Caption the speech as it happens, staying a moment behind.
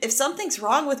if something's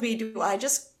wrong with me, do I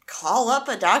just call up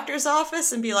a doctor's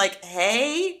office and be like,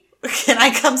 hey, can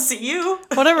I come see you?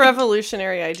 What a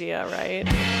revolutionary idea, right?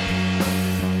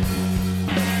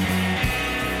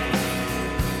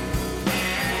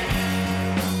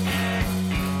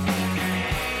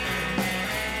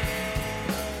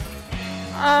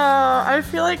 I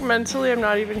feel like mentally I'm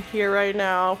not even here right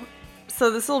now,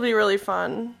 so this will be really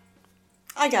fun.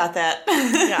 I got that.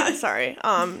 Yeah, sorry.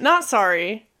 Not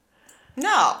sorry.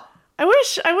 No. I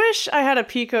wish I had a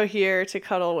Pico here to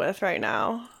cuddle with right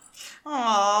now.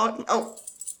 Oh,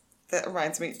 that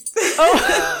reminds me.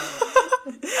 Oh.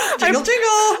 Jingle,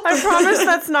 jingle. I promise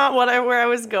that's not where I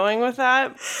was going with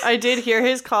that. I did hear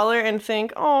his caller and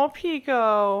think, oh,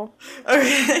 Pico.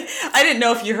 Okay. I didn't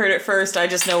know if you heard it first. I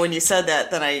just know when you said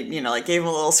that, then I, gave him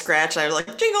a little scratch. I was like,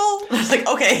 jingle. I was like,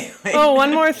 okay. Wait. Oh,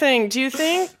 one more thing. Do you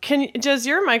think, does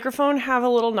your microphone have a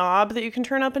little knob that you can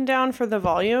turn up and down for the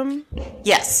volume?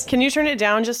 Yes. Can you turn it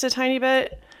down just a tiny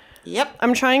bit? Yep.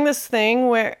 I'm trying this thing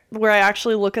where I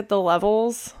actually look at the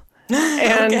levels.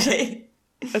 And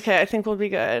okay, I think we'll be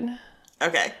good.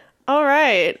 Okay. All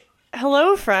right.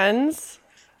 Hello, friends.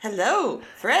 Hello,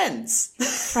 friends.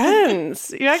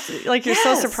 Friends. You act like you're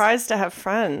so surprised to have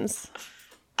friends.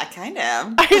 I kind of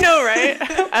am. I know, right?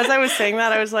 As I was saying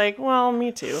that, I was like, well,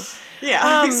 me too.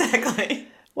 Yeah, exactly.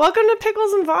 Welcome to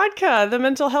Pickles and Vodka, the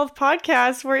mental health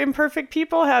podcast where imperfect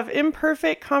people have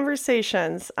imperfect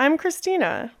conversations. I'm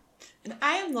Christina. And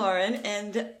I am Lauren,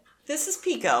 and this is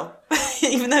Pico,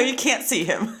 even though you can't see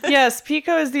him. Yes,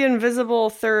 Pico is the invisible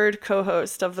third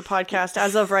co-host of the podcast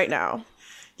as of right now.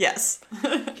 Yes.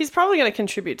 He's probably going to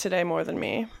contribute today more than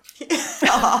me.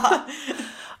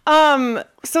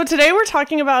 So today we're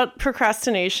talking about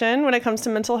procrastination when it comes to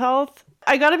mental health.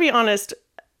 I got to be honest,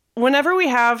 whenever we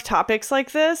have topics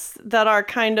like this that are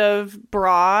kind of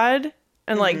broad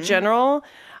and like general,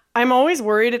 I'm always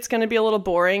worried it's going to be a little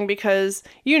boring because,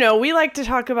 we like to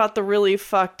talk about the really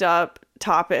fucked up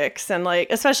topics and like,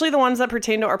 especially the ones that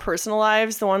pertain to our personal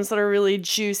lives, the ones that are really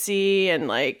juicy and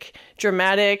like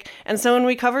dramatic. And so when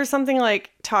we cover something like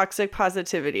toxic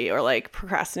positivity or like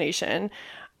procrastination,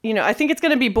 I think it's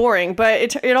going to be boring,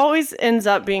 but it always ends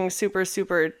up being super,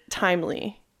 super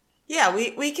timely. Yeah,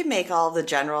 we can make all the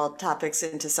general topics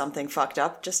into something fucked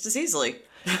up just as easily.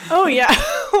 Oh, yeah.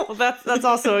 Well, that's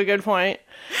also a good point.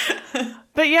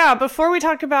 But yeah, before we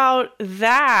talk about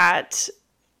that,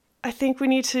 I think we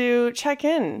need to check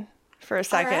in for a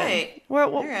second. All right.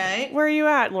 Where are you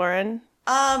at, Lauren?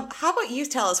 How about you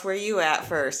tell us where you at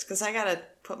first? Because I got to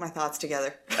put my thoughts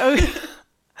together. Oh,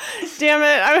 damn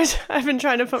it. I've been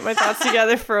trying to put my thoughts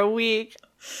together for a week.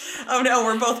 Oh, no.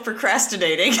 We're both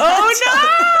procrastinating. Oh,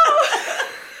 no!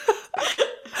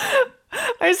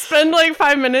 I spend like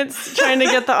 5 minutes trying to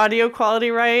get the audio quality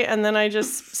right, and then I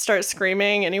just start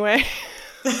screaming anyway.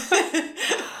 Well,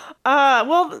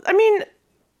 I mean,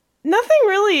 nothing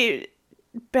really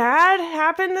bad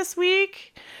happened this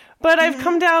week, but I've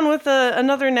come down with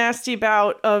another nasty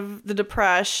bout of the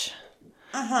depression.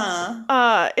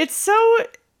 It's so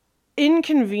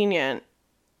inconvenient.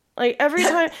 Like every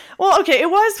time, well, okay,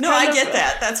 it was. No, I get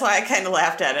that. That's why I kind of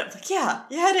laughed at it. Like, yeah,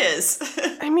 it is.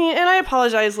 I mean, and I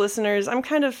apologize, listeners. I'm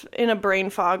kind of in a brain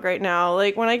fog right now.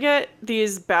 Like when I get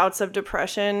these bouts of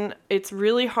depression, it's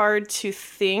really hard to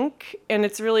think and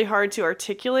it's really hard to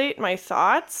articulate my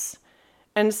thoughts.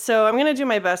 And so I'm going to do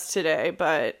my best today,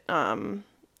 but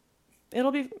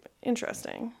it'll be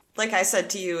interesting. Like I said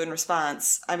to you in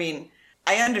response, I mean,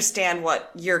 I understand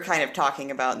what you're kind of talking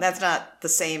about, and that's not the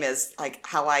same as like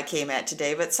how I came at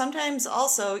today, but sometimes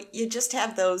also you just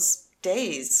have those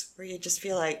days where you just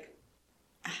feel like,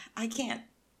 I can't.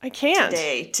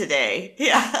 Today.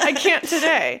 Yeah. I can't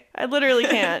today. I literally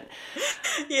can't.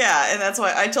 Yeah, and that's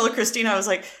why I told Christina, I was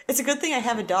like, it's a good thing I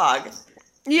have a dog.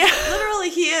 Yeah.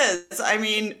 Literally he is. I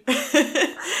mean.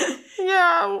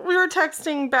 Yeah, we were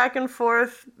texting back and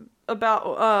forth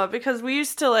about, because we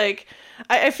used to like,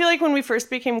 I feel like when we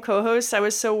first became co-hosts, I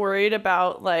was so worried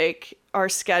about like our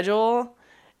schedule.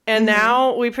 And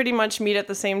now we pretty much meet at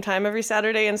the same time every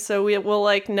Saturday. And so will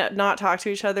like not talk to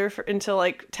each other until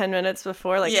like 10 minutes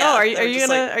before. Like, yeah, are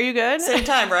you good? Same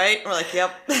time, right? We're like,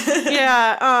 yep.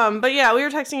 Yeah. But yeah, we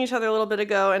were texting each other a little bit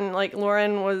ago. And like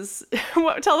Lauren was,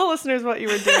 tell the listeners what you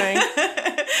were doing.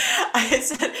 I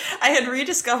said I had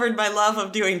rediscovered my love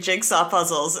of doing jigsaw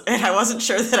puzzles. And I wasn't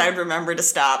sure that I'd remember to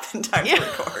stop in time to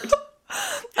record.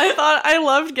 I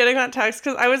loved getting that text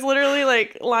because I was literally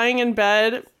like lying in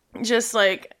bed, just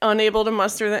like unable to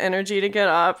muster the energy to get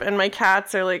up, and my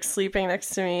cats are like sleeping next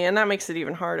to me, and that makes it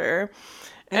even harder.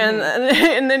 And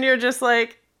then you're just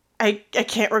like, I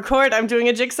can't record. I'm doing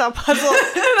a jigsaw puzzle.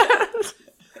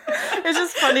 It's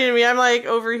just funny to me. I'm like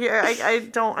over here. I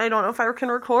don't know if I can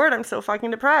record. I'm so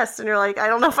fucking depressed. And you're like, I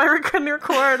don't know if I can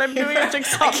record. I'm doing a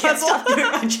jigsaw I can't puzzle. stop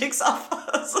doing my jigsaw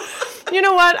puzzle. You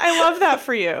know what? I love that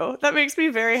for you. That makes me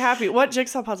very happy. What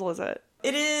jigsaw puzzle is it?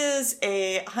 It is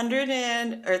a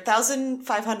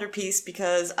 1,500 piece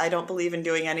because I don't believe in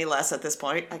doing any less at this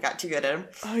point. I got too good at them.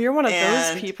 Oh, you're one of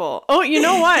those people. Oh, you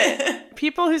know what?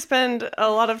 People who spend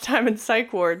a lot of time in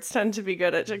psych wards tend to be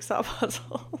good at jigsaw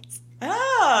puzzles.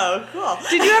 Oh, cool.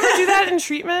 Did you ever do that in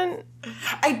treatment?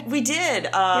 We did.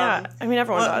 Yeah, I mean,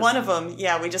 everyone does. One of them,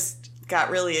 yeah, we just got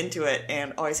really into it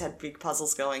and always had big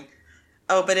puzzles going.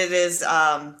 Oh, but it is,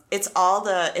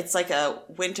 it's like a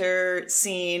winter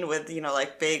scene with,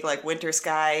 like big, like winter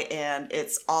sky, and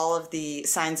it's all of the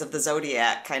signs of the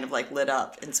zodiac kind of like lit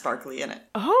up and sparkly in it.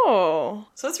 Oh.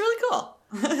 So it's really cool.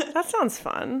 That sounds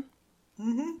fun.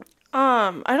 Mm-hmm.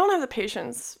 I don't have the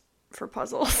patience for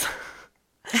puzzles.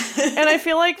 And I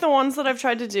feel like the ones that I've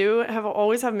tried to do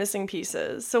always have missing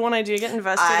pieces. So when I do get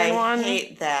invested in one, I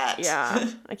hate that. Yeah,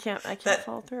 I can't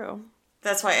follow through.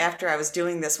 That's why after I was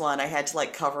doing this one, I had to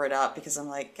like cover it up because I'm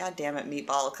like, God damn it,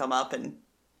 Meatball will come up and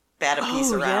bat a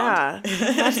piece around.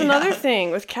 Yeah, that's another thing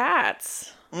with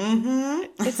cats.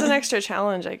 Mm-hmm. It's an extra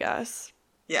challenge, I guess.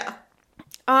 Yeah.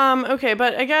 Okay,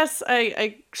 but I guess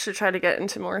I should try to get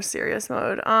into more serious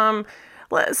mode.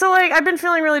 So like I've been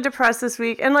feeling really depressed this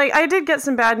week, and like I did get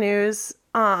some bad news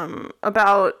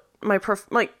about my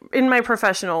in my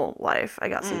professional life. I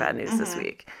got some bad news this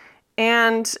week,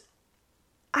 and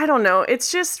I don't know.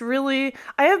 It's just really,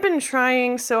 I have been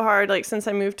trying so hard, like since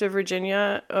I moved to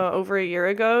Virginia over a year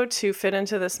ago, to fit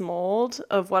into this mold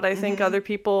of what I think other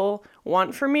people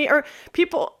want from me, or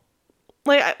people,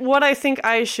 like what I think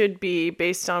I should be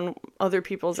based on other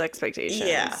people's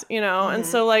expectations, And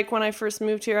so like when I first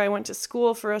moved here, I went to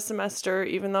school for a semester,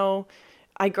 even though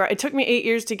it took me 8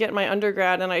 years to get my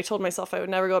undergrad, and I told myself I would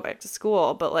never go back to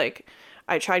school, but like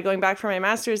I tried going back for my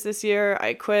master's this year.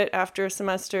 I quit after a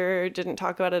semester, didn't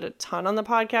talk about it a ton on the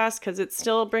podcast because it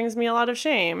still brings me a lot of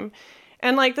shame.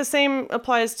 And like the same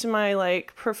applies to my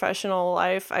like professional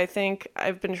life. I think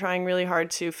I've been trying really hard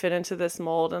to fit into this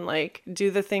mold and like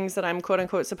do the things that I'm quote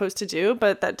unquote supposed to do,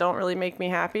 but that don't really make me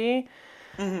happy.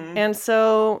 Mm-hmm. And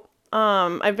so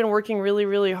I've been working really,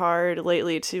 really hard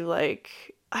lately to like,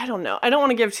 I don't know. I don't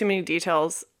want to give too many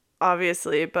details,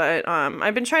 obviously, but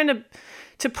I've been trying to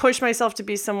push myself to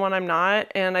be someone I'm not.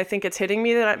 And I think it's hitting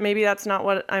me that maybe that's not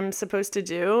what I'm supposed to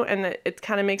do. And it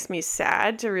kind of makes me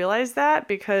sad to realize that,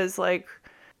 because like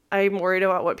I'm worried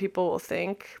about what people will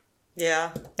think.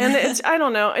 Yeah. And I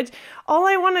don't know. All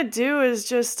I want to do is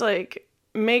just like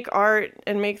make art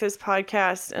and make this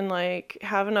podcast and like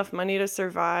have enough money to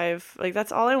survive. Like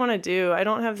that's all I want to do. I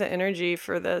don't have the energy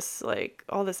for this, like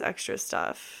all this extra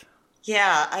stuff.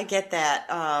 Yeah, I get that.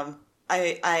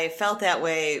 I felt that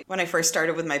way when I first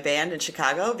started with my band in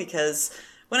Chicago, because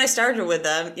when I started with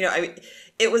them, I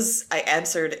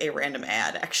answered a random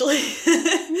ad actually,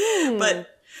 but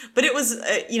it was,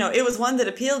 it was one that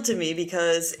appealed to me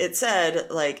because it said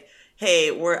like,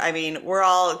 hey, we're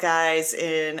all guys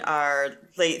in our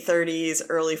late 30s,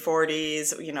 early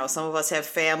 40s. Some of us have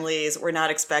families. We're not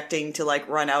expecting to like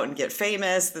run out and get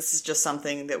famous. This is just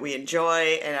something that we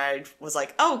enjoy. And I was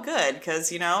like, oh, good.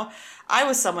 Because, I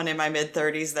was someone in my mid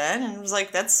 30s then. And I was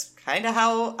like, that's kind of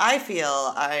how I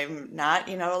feel. I'm not,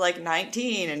 like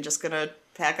 19 and just going to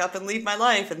pack up and leave my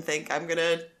life and think I'm going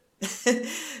to...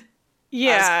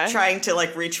 Yeah. I was trying to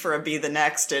like reach for a Be the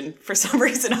Next, and for some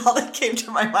reason all that came to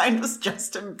my mind was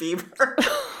Justin Bieber.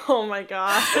 Oh my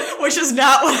God. Which is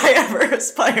not what I ever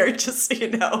aspired, just so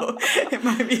you know, in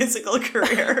my musical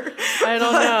career. I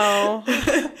don't know.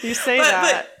 You say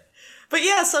that. But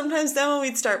yeah, sometimes then when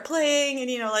we'd start playing and,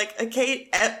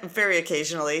 very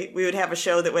occasionally, we would have a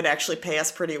show that would actually pay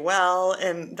us pretty well.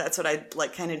 And that's what I'd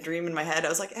like kind of dream in my head. I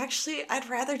was like, actually, I'd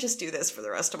rather just do this for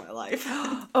the rest of my life.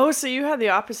 Oh, so you had the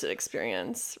opposite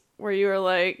experience where you were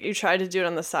like, you tried to do it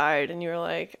on the side and you were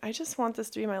like, I just want this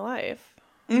to be my life.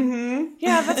 Mm-hmm.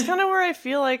 Yeah, that's kind of where I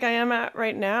feel like I am at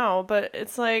right now. But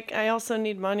it's like, I also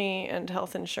need money and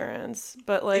health insurance.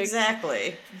 But like...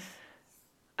 Exactly.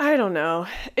 I don't know.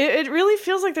 It really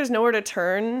feels like there's nowhere to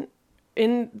turn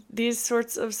in these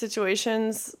sorts of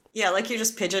situations. Yeah, like you're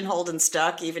just pigeonholed and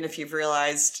stuck, even if you've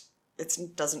realized it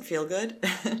doesn't feel good.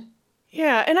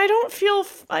 Yeah, and I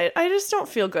just don't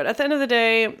feel good. At the end of the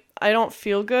day, I don't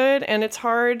feel good, and it's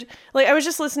hard. Like, I was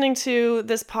just listening to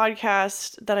this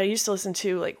podcast that I used to listen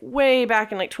to, like, way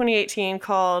back in, like, 2018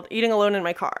 called Eating Alone in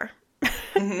My Car.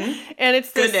 Mm-hmm. And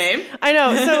it's this, good name. I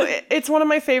know. So it's one of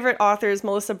my favorite authors,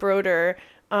 Melissa Broder.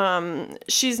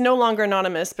 She's no longer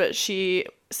anonymous, but she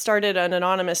started an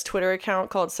anonymous Twitter account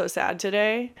called So Sad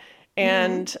Today.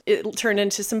 And it turned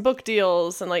into some book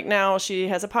deals. And like now she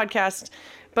has a podcast.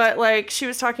 But like she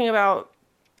was talking about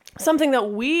something that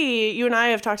you and I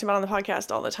have talked about on the podcast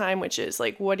all the time, which is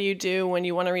like, what do you do when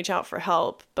you want to reach out for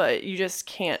help, but you just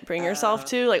can't bring yourself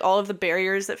to, like, all of the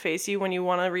barriers that face you when you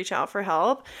want to reach out for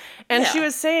help. And she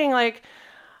was saying, like,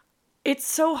 it's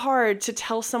so hard to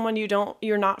tell someone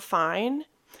you're not fine,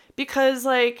 because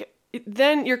like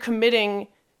then you're committing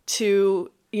to,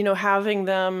 you know, having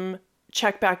them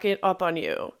check back up on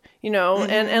you, you know,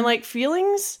 and like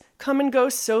feelings come and go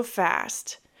so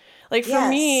fast. Like for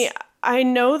me, I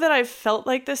know that I've felt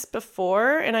like this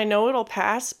before and I know it'll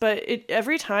pass, but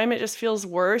every time it just feels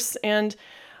worse. And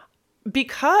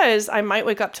because I might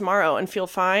wake up tomorrow and feel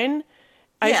fine,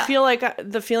 I feel like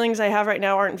the feelings I have right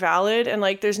now aren't valid. And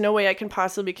like, there's no way I can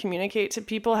possibly communicate to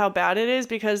people how bad it is,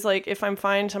 because like, if I'm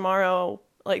fine tomorrow,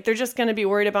 like they're just going to be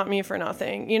worried about me for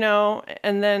nothing, you know?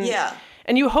 And then,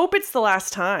 and you hope it's the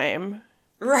last time.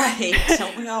 Right.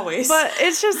 Don't we always? But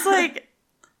it's just like,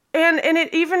 and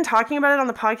it, even talking about it on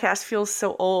the podcast feels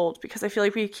so old, because I feel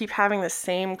like we keep having the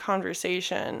same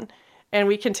conversation and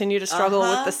we continue to struggle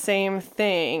with the same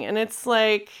thing. And it's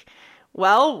like,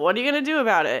 well, what are you going to do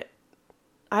about it?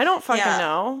 I don't fucking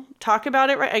know. Talk about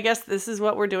it, right? I guess this is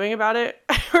what we're doing about it.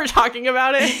 We're talking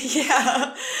about it.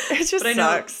 It just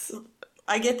sucks.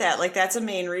 I get that. Like, that's a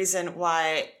main reason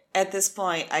why at this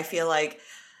point I feel like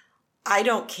I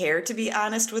don't care to be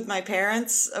honest with my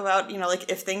parents about, you know, like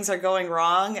if things are going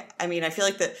wrong. I mean, I feel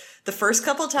like the first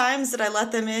couple times that I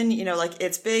let them in, you know, like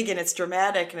it's big and it's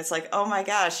dramatic and it's like, oh my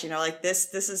gosh, you know, like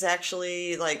this is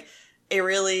actually like a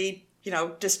really, you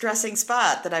know, distressing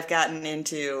spot that I've gotten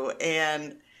into.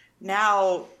 And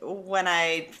now when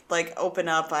I like open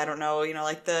up, I don't know, you know,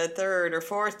 like the third or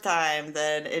fourth time,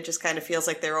 then it just kind of feels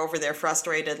like they're over there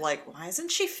frustrated. Like, why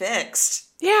isn't she fixed?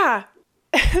 Yeah.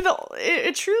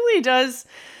 It truly does.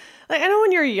 Like, I know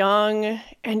when you're young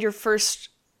and you're first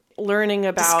learning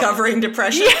about discovering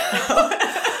depression.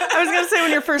 I was going to say,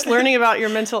 when you're first learning about your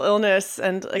mental illness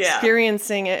and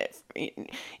experiencing it,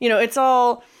 you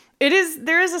know,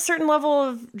 there is a certain level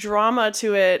of drama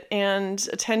to it and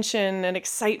attention and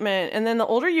excitement. And then the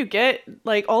older you get,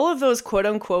 like all of those quote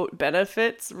unquote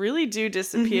benefits really do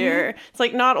disappear. It's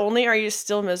like, not only are you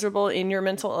still miserable in your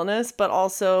mental illness, but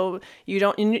also you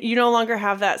no longer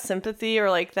have that sympathy or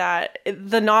like that.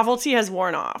 The novelty has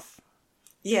worn off.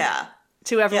 Yeah.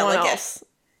 To everyone else.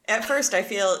 At first I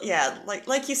feel,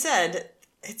 like you said,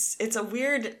 it's a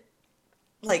weird,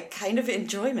 like kind of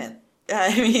enjoyment.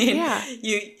 I mean,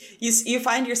 you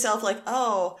find yourself like,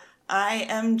 oh, I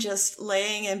am just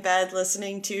laying in bed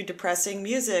listening to depressing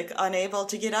music, unable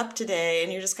to get up today.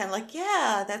 And you're just kind of like,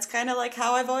 yeah, that's kind of like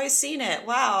how I've always seen it.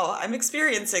 Wow, I'm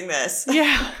experiencing this.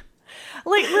 Yeah.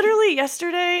 Like literally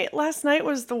last night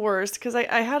was the worst, because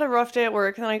I had a rough day at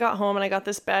work, and then I got home and I got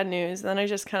this bad news. And then I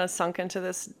just kind of sunk into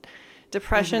this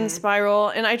depression spiral.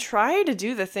 And I tried to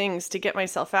do the things to get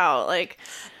myself out. Like,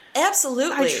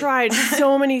 absolutely. I tried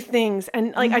so many things,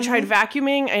 and like I tried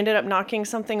vacuuming. I ended up knocking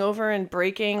something over and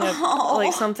breaking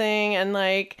like something, and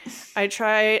like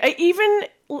I even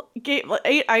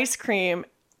ate ice cream,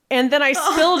 and then I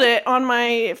spilled it on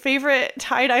my favorite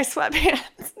tie-dye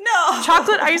sweatpants. No,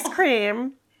 chocolate ice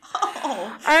cream.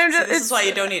 This is why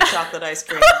you don't eat chocolate ice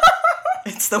cream.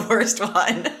 It's the worst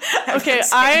one. Okay,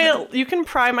 you can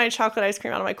pry my chocolate ice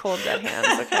cream out of my cold dead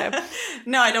hands. Okay.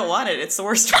 No, I don't want it. It's the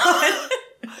worst one.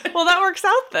 Well, that works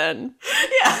out then.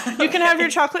 Yeah. You can have your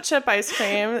chocolate chip ice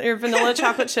cream, your vanilla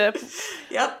chocolate chip.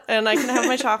 Yep. And I can have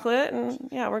my chocolate, and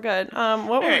yeah, we're good.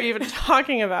 What were we even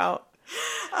talking about?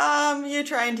 You're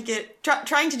trying to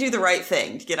do the right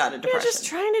thing to get out of depression. Yeah, just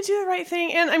trying to do the right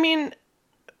thing. And I mean,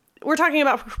 we're talking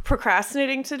about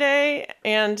procrastinating today,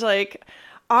 and like,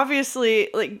 obviously,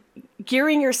 like,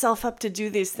 gearing yourself up to do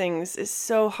these things is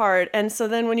so hard. And so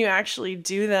then when you actually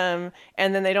do them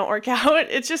and then they don't work out,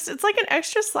 it's like an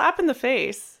extra slap in the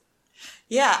face.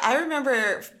 Yeah, I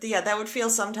remember, that would feel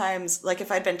sometimes like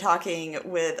if I'd been talking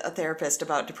with a therapist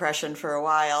about depression for a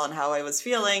while and how I was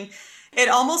feeling, it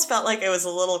almost felt like it was a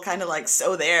little kind of like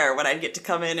so there when I'd get to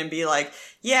come in and be like,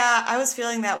 yeah, I was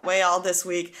feeling that way all this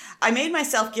week. I made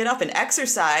myself get up and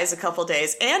exercise a couple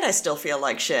days and I still feel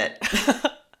like shit.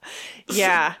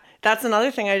 Yeah, that's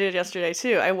another thing I did yesterday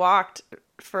too. I walked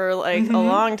for like a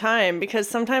long time, because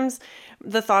sometimes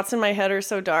the thoughts in my head are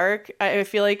so dark. I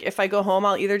feel like if I go home,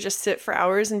 I'll either just sit for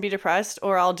hours and be depressed,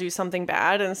 or I'll do something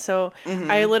bad. And so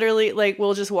I literally like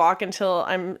will just walk until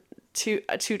I'm too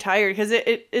tired, because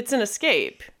it's an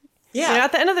escape. Yeah. You know,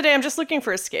 at the end of the day, I'm just looking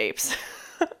for escapes.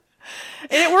 And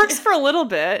it works for a little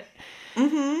bit.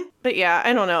 But yeah,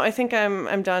 I don't know. I think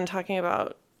I'm done talking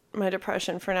about my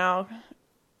depression for now.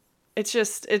 It's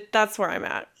just, that's where I'm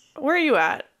at. Where are you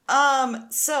at?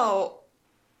 So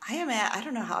I am at, I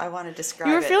don't know how I want to describe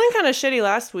it. You were feeling kind of shitty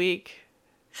last week.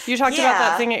 You talked about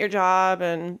that thing at your job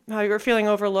and how you were feeling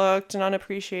overlooked and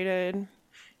unappreciated.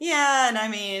 Yeah, and I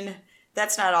mean,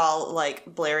 that's not all like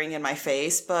blaring in my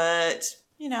face, but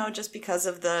you know, just because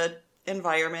of the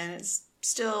environment, it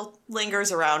still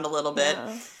lingers around a little bit.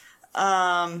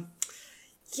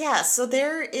 Yeah, so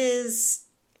there is,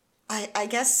 I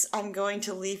guess I'm going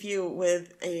to leave you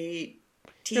with a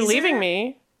teaser. You're leaving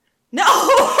me? No!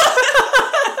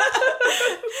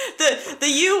 The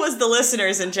you was the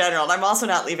listeners in general, and I'm also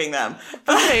not leaving them.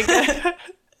 Okay, good.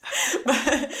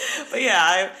 but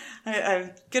yeah,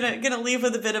 I'm gonna leave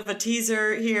with a bit of a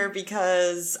teaser here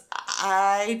because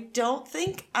I don't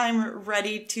think I'm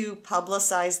ready to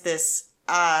publicize this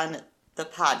on the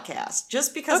podcast,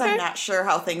 just because I'm not sure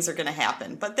how things are gonna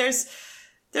happen. But there's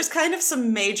kind of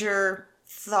some major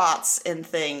thoughts and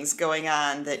things going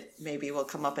on that maybe will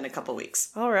come up in a couple weeks.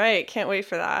 All right, can't wait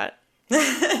for that.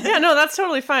 Yeah, no, that's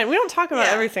totally fine. We don't talk about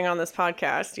everything on this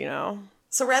podcast, you know.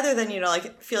 So rather than,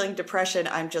 like feeling depression,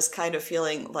 I'm just kind of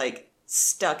feeling like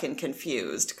stuck and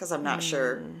confused because I'm not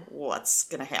sure what's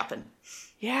going to happen.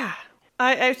 Yeah.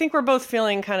 I think we're both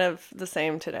feeling kind of the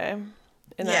same today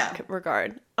in that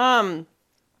regard.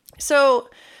 So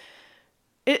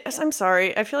I'm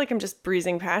sorry. I feel like I'm just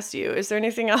breezing past you. Is there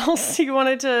anything else you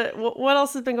wanted to, what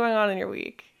else has been going on in your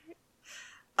week?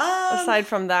 Aside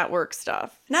from that work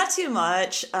stuff. Not too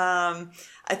much. I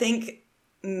think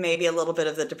maybe a little bit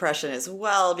of the depression as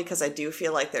well, because I do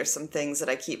feel like there's some things that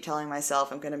I keep telling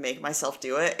myself I'm going to make myself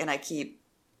do it, and I keep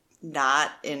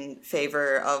not in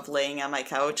favor of laying on my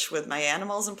couch with my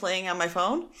animals and playing on my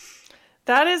phone.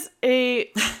 That is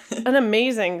an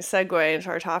amazing segue into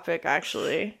our topic,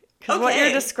 actually. Because what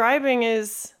you're describing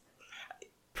is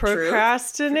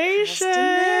procrastination.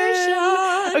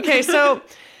 Okay, so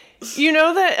you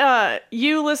know that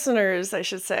you listeners, I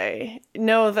should say,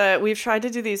 know that we've tried to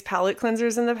do these palate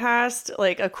cleansers in the past,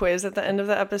 like a quiz at the end of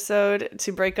the episode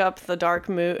to break up the dark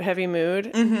mood, heavy mood.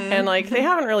 And like they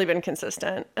haven't really been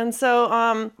consistent. And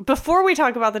so before we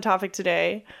talk about the topic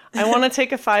today, I want to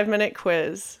take a 5-minute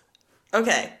quiz.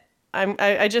 Okay.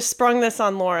 I just sprung this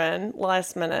on Lauren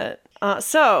last minute.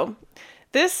 So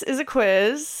this is a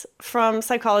quiz from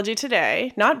Psychology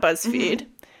Today, not BuzzFeed.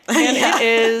 And it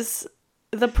is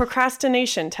the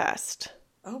procrastination test.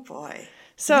 Oh, boy.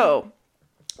 So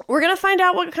we're going to find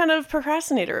out what kind of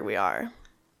procrastinator we are.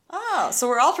 Oh, so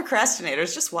we're all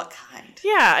procrastinators. Just what kind?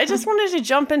 Yeah, I just wanted to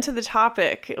jump into the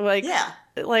topic, like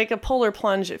a polar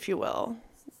plunge, if you will.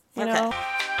 You know?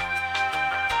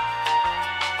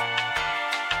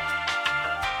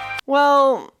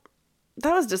 Well,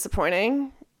 that was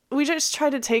disappointing. We just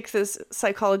tried to take this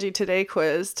Psychology Today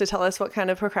quiz to tell us what kind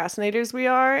of procrastinators we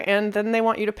are, and then they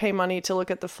want you to pay money to look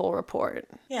at the full report.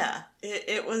 Yeah,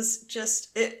 it was just,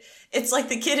 it's like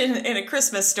the kid in A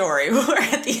Christmas Story, where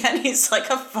at the end he's like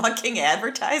a fucking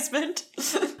advertisement.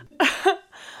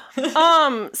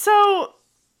 So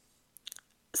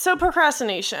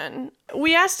procrastination.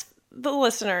 We asked the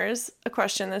listeners a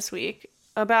question this week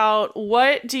about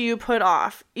what do you put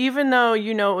off, even though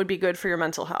you know it would be good for your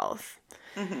mental health.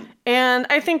 And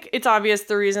I think it's obvious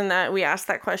the reason that we asked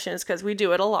that question is because we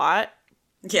do it a lot.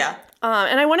 Yeah.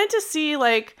 And I wanted to see,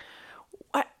 like,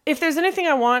 if there's anything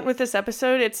I want with this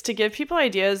episode, it's to give people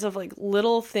ideas of, like,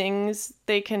 little things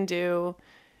they can do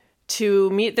to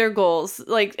meet their goals.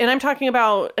 Like, and I'm talking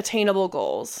about attainable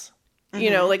goals, you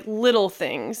know, like little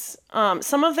things.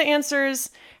 Some of the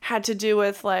answers had to do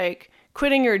with, like,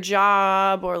 quitting your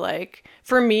job, or like,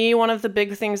 for me, one of the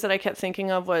big things that I kept thinking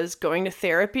of was going to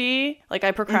therapy. Like,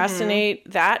 I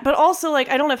procrastinate that, but also, like,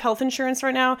 I don't have health insurance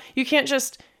right now. You can't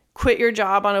just quit your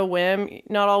job on a whim.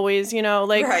 Not always, you know,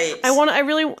 like,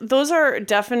 those are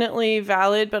definitely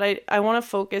valid, but I want to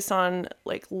focus on,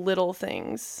 like, little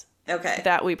things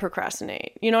that we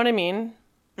procrastinate. You know what I mean?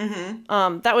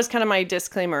 That was kind of my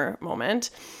disclaimer moment.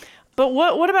 But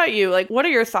what about you? Like, what are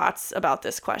your thoughts about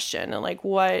this question? And, like,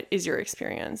 what is your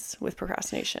experience with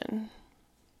procrastination?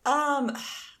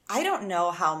 I don't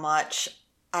know how much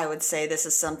I would say this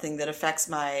is something that affects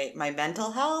my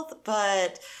mental health,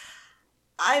 but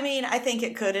I mean, I think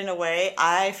it could in a way.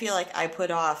 I feel like I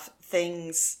put off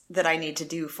things that I need to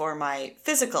do for my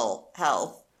physical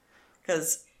health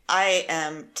because I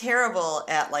am terrible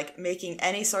at, like, making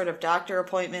any sort of doctor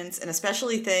appointments, and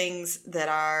especially things that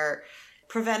are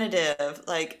preventative,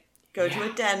 like go to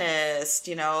a dentist.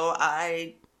 You know,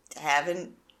 I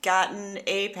haven't gotten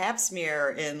a pap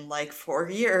smear in like 4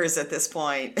 years at this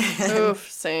point.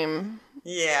 Oof, same.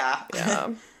 Yeah.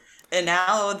 And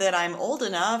now that I'm old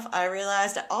enough, I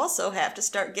realized I also have to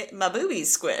start getting my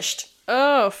boobies squished.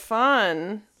 Oh,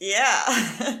 fun.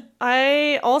 Yeah.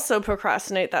 I also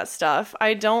procrastinate that stuff.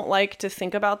 I don't like to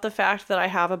think about the fact that I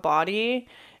have a body.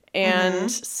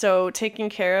 And so taking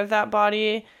care of that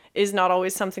body is not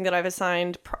always something that I've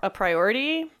assigned a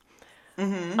priority.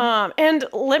 And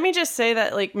let me just say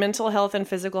that like mental health and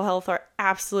physical health are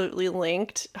absolutely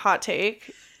linked. Hot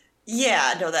take.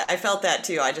 Yeah, no, that I felt that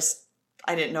too.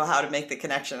 I didn't know how to make the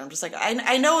connection. I'm just like,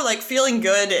 I know like feeling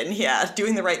good and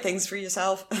doing the right things for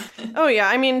yourself. Oh yeah,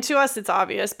 I mean to us it's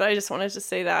obvious, but I just wanted to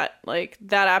say that like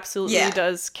that absolutely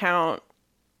does count.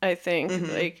 I think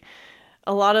like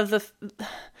a lot of the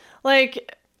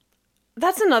like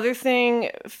that's another thing,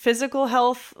 physical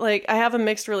health, like I have a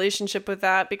mixed relationship with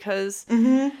that because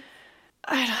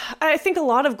I think a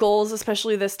lot of goals,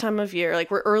 especially this time of year,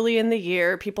 like we're early in the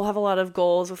year, people have a lot of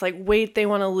goals with like weight they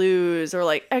want to lose or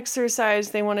like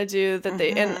exercise they want to do that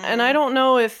they, and I don't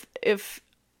know if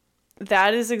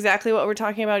that is exactly what we're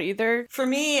talking about either. For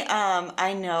me,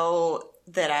 I know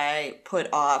that I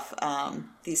put off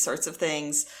these sorts of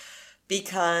things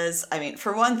because, I mean,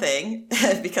 for one thing,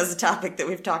 because the topic that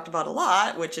we've talked about a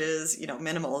lot, which is,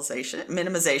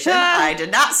 minimization. I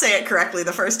did not say it correctly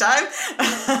the first time.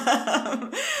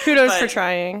 Kudos for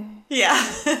trying. Yeah.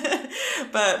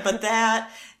 but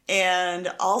that,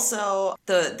 and also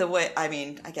the way, I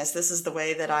mean, I guess this is the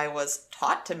way that I was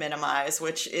taught to minimize,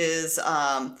 which is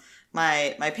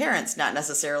my parents not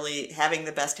necessarily having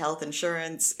the best health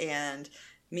insurance and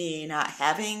me not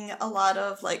having a lot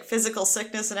of like physical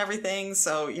sickness and everything.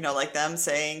 So, like them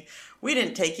saying, we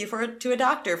didn't take you to a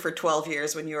doctor for 12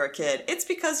 years when you were a kid. It's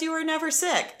because you were never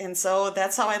sick. And so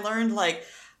that's how I learned, like,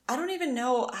 I don't even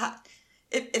know how,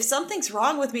 if something's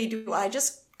wrong with me, do I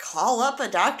just call up a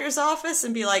doctor's office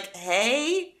and be like,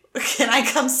 hey, can I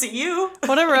come see you?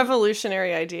 What a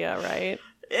revolutionary idea, right?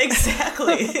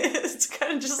 Exactly. It's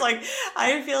kind of just like,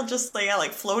 I feel just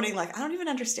like floating, like, I don't even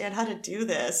understand how to do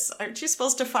this. Aren't you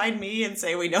supposed to find me and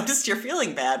say, we noticed you're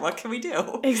feeling bad. What can we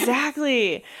do?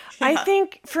 Exactly. Yeah. I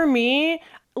think for me,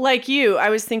 like you, I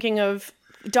was thinking of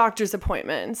doctor's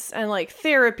appointments and like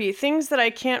therapy, things that I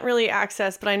can't really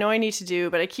access, but I know I need to do,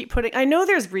 but I know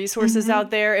there's resources out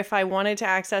there if I wanted to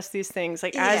access these things,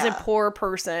 like as a poor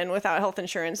person without health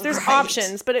insurance, there's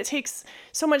options, but it takes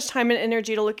so much time and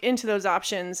energy to look into those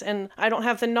options. And I don't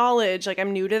have the knowledge, like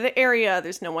I'm new to the area.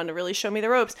 There's no one to really show me the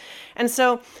ropes. And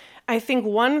so I think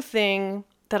one thing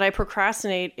that I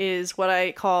procrastinate is what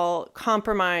I call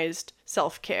compromised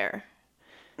self-care.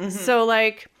 So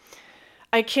like,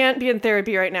 I can't be in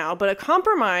therapy right now, but a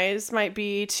compromise might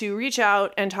be to reach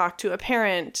out and talk to a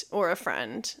parent or a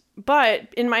friend. But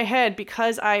in my head,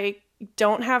 because I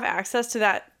don't have access to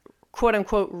that quote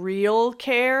unquote real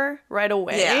care right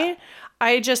away,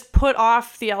 I just put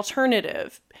off the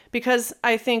alternative because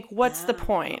I think, what's the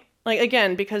point? Like,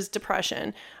 again, because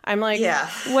depression, I'm like,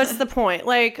 what's the point?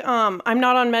 Like, I'm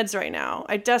not on meds right now.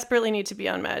 I desperately need to be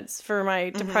on meds for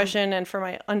my depression and for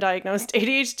my undiagnosed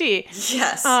ADHD.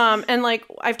 Yes. And like,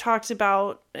 I've talked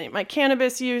about my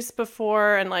cannabis use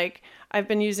before, and like, I've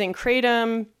been using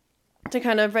Kratom to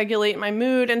kind of regulate my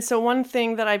mood. And so one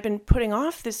thing that I've been putting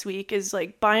off this week is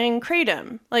like buying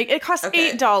Kratom. Like it costs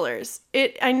 $8.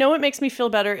 I know it makes me feel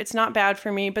better. It's not bad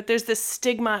for me, but there's this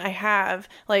stigma I have.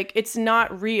 Like it's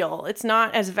not real. It's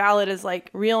not as valid as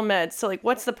like real meds. So like,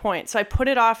 what's the point? So I put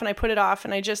it off and I put it off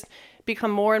and I just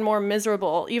become more and more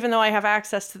miserable, even though I have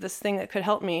access to this thing that could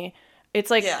help me.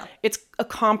 It's like, it's a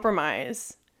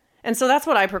compromise. And so that's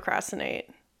what I procrastinate.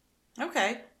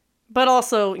 Okay. But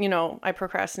also, I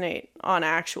procrastinate on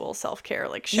actual self-care,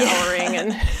 like showering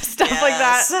and stuff like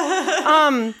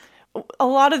that. A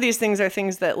lot of these things are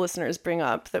things that listeners bring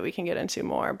up that we can get into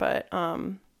more. But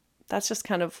that's just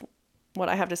kind of what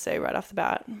I have to say right off the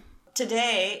bat.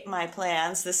 Today, my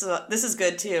plans, this is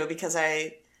good too, because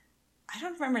I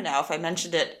don't remember now if I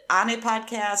mentioned it on a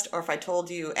podcast or if I told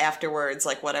you afterwards,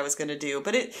 like what I was going to do.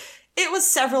 But it was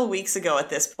several weeks ago at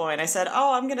this point. I said,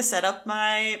 I'm going to set up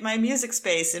my music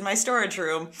space in my storage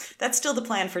room. That's still the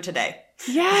plan for today.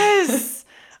 Yes.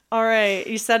 All right.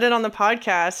 You said it on the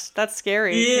podcast. That's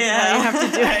scary. Yeah. You have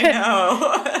to do it.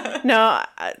 I know. No,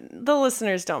 the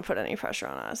listeners don't put any pressure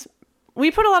on us. We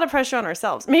put a lot of pressure on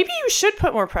ourselves. Maybe you should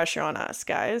put more pressure on us,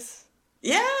 guys.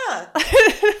 Yeah.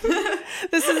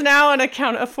 This is now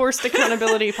a forced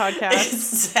accountability podcast.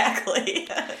 Exactly.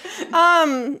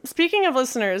 Speaking of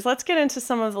listeners, let's get into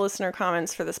some of the listener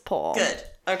comments for this poll. Good.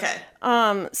 Okay.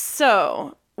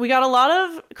 So we got a lot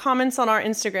of comments on our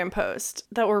Instagram post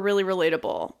that were really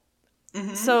relatable.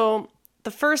 So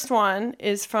the first one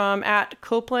is from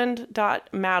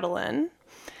 @copeland.madeline.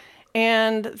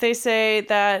 And they say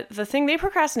that the thing they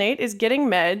procrastinate is getting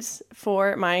meds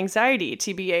for my anxiety,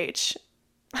 TBH.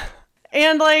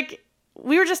 And like,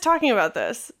 we were just talking about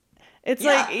this. It's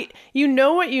like, you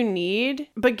know what you need,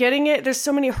 but getting it, there's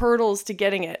so many hurdles to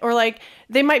getting it. Or like,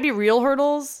 they might be real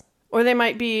hurdles, or they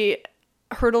might be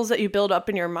hurdles that you build up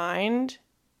in your mind,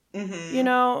 you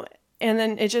know, and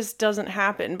then it just doesn't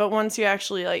happen. But once you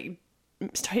actually like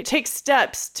take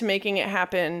steps to making it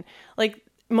happen, like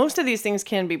most of these things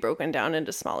can be broken down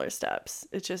into smaller steps.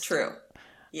 It's just true.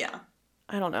 Yeah.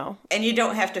 I don't know. And you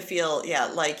don't have to feel,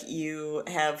 like you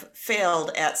have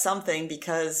failed at something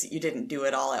because you didn't do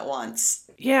it all at once.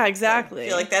 Yeah, exactly. I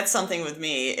feel like that's something with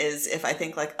me is if I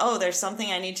think like, oh, there's something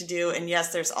I need to do. And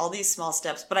yes, there's all these small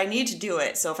steps, but I need to do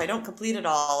it. So if I don't complete it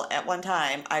all at one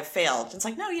time, I've failed. It's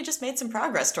like, no, you just made some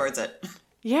progress towards it.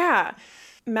 Yeah.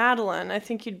 Madeline, I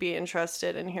think you'd be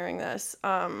interested in hearing this.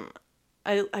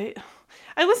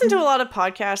 I listen to a lot of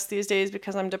podcasts these days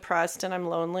because I'm depressed and I'm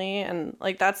lonely. And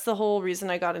like, that's the whole reason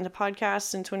I got into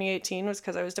podcasts in 2018 was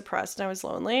because I was depressed and I was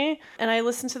lonely. And I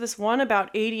listened to this one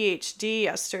about ADHD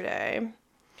yesterday.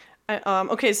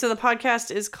 Okay, so the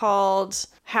podcast is called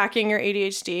Hacking Your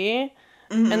ADHD.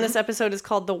 And this episode is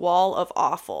called The Wall of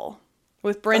Awful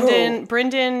with Brendan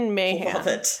Mahan. Love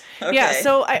it. Okay. Yeah,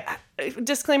 so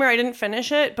disclaimer, I didn't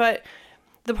finish it, but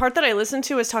the part that I listened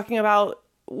to was talking about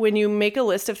when you make a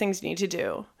list of things you need to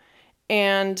do,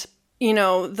 and, you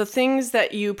know, the things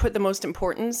that you put the most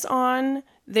importance on,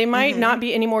 they might not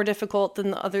be any more difficult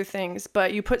than the other things,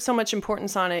 but you put so much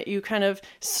importance on it, you kind of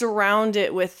surround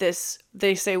it with this,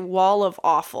 they say, wall of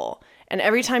awful. And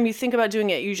every time you think about doing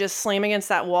it, you just slam against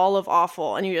that wall of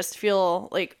awful, and you just feel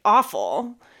like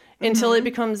awful until it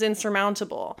becomes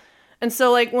insurmountable. And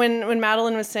so like when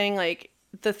Madeline was saying like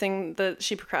the thing that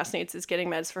she procrastinates is getting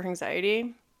meds for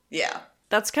anxiety. Yeah.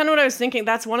 That's kind of what I was thinking.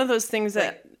 That's one of those things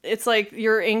that it's like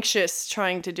you're anxious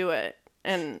trying to do it.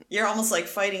 And you're almost like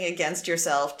fighting against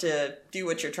yourself to do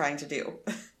what you're trying to do.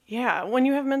 Yeah. When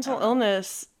you have mental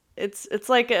illness, it's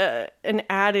like an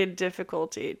added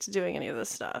difficulty to doing any of this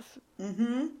stuff.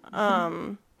 You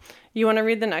want to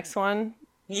read the next one?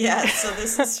 Yeah. So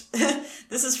this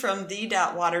is from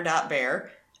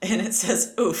the.water.bear. And it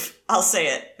says, oof, I'll say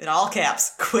it in all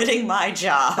caps, quitting my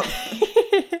job.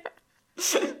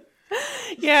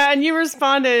 Yeah, and you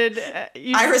responded.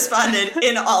 I responded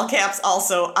in all caps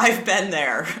also, I've been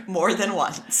there more than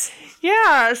once.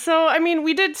 Yeah, so, I mean,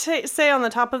 we did say on the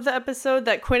top of the episode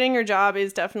that quitting your job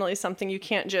is definitely something you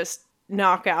can't just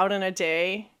knock out in a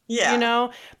day. Yeah. You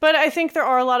know? But I think there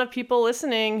are a lot of people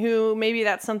listening who maybe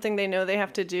that's something they know they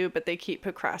have to do, but they keep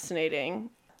procrastinating.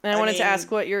 And I wanted to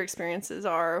ask what your experiences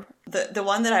are. The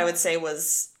one that I would say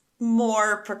was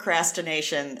more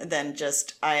procrastination than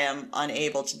just I am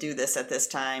unable to do this at this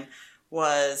time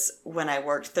was when I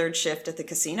worked third shift at the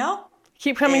casino.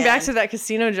 Keep coming back to that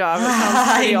casino job. It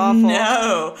sounds pretty awful.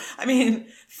 No, I mean,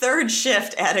 third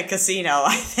shift at a casino.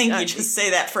 I think you just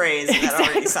say that phrase and that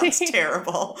already sounds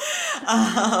terrible.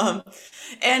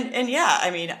 And yeah, I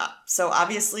mean, so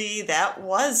obviously that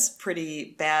was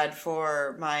pretty bad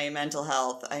for my mental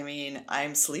health. I mean,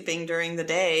 I'm sleeping during the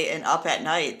day and up at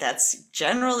night. That's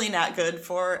generally not good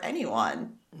for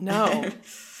anyone. No.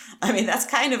 I mean, that's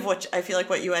kind of what I feel like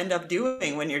what you end up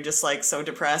doing when you're just like so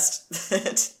depressed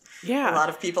that a lot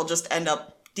of people just end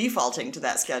up defaulting to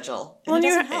that schedule. And it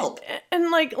doesn't help. And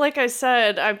like I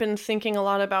said, I've been thinking a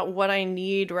lot about what I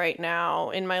need right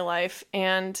now in my life.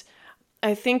 And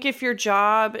I think if your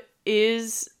job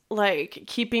is like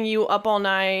keeping you up all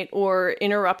night or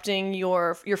interrupting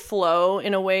your flow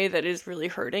in a way that is really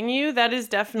hurting you, that is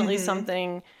definitely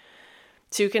something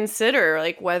to consider,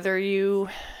 like whether you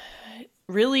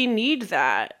really need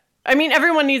that. I mean,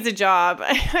 everyone needs a job.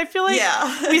 I feel like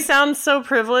we sound so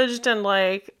privileged and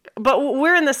like, but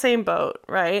we're in the same boat,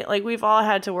 right? Like we've all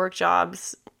had to work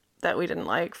jobs that we didn't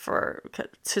like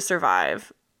to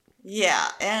survive. Yeah,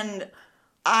 and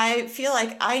I feel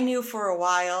like I knew for a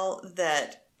while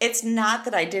that it's not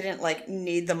that I didn't like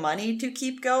need the money to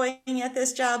keep going at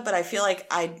this job, but I feel like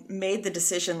I made the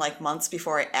decision like months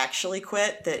before I actually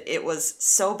quit that it was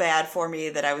so bad for me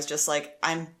that I was just like,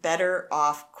 I'm better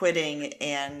off quitting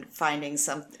and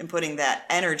putting that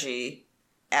energy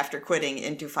after quitting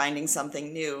into finding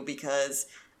something new because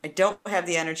I don't have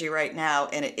the energy right now.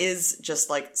 And it is just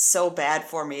like so bad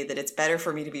for me that it's better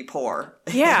for me to be poor.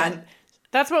 Yeah.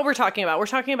 That's what we're talking about. We're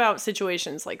talking about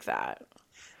situations like that.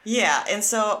 Yeah. And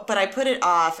so, but I put it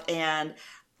off and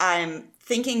I'm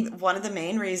thinking one of the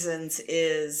main reasons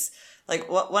is like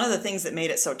one of the things that made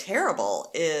it so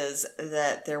terrible is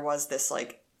that there was this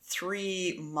like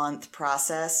 3-month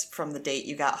process from the date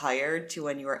you got hired to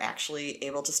when you were actually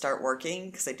able to start working,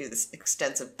 because they do this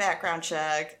extensive background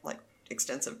check, like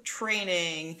extensive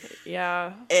training.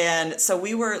 Yeah. And so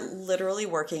we were literally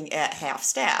working at half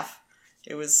staff.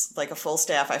 It was like a full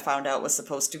staff, I found out, was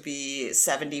supposed to be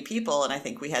 70 people, and I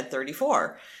think we had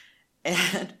 34.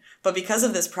 But because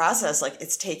of this process, like,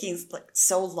 it's taking like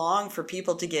so long for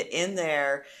people to get in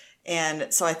there.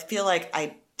 And so I feel like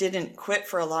I didn't quit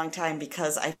for a long time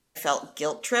because I felt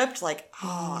guilt tripped. Like,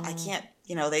 oh, I can't,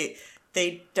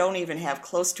 they don't even have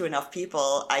close to enough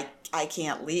people. I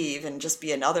can't leave and just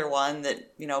be another one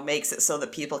that, makes it so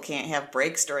that people can't have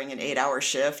breaks during an 8-hour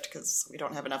shift because we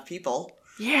don't have enough people.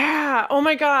 Yeah. Oh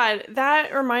my God.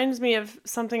 That reminds me of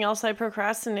something else I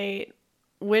procrastinate,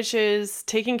 which is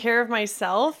taking care of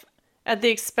myself at the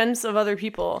expense of other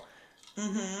people.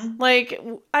 Mm-hmm. Like,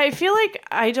 I feel like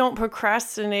I don't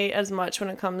procrastinate as much when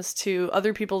it comes to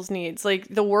other people's needs. Like,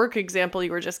 the work example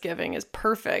you were just giving is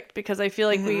perfect, because I feel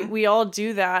like we all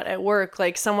do that at work.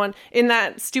 Like, someone in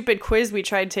that stupid quiz we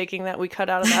tried taking that we cut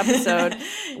out of the episode,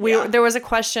 there was a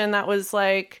question that was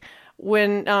like,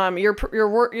 when your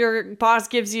boss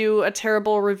gives you a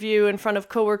terrible review in front of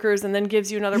coworkers and then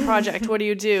gives you another project, what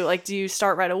do? Like, do you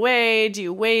start right away? Do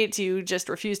you wait? Do you just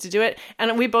refuse to do it?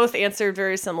 And we both answered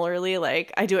very similarly,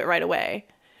 like, I do it right away,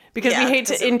 because we hate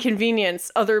to inconvenience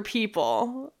other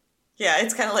people. Yeah,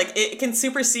 it's kind of like it can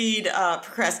supersede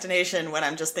procrastination when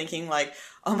I'm just thinking like,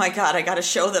 oh my God, I got to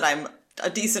show that I'm a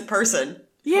decent person.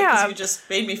 Yeah. Because you just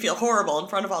made me feel horrible in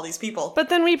front of all these people. But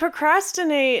then we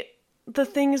procrastinate the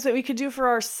things that we could do for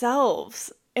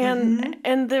ourselves, and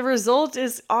the result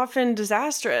is often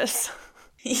disastrous.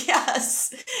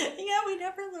 Yes. Yeah, we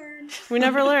never learn. We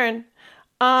never learn.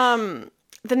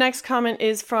 The next comment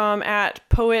is from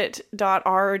 @poet.r.b.simon.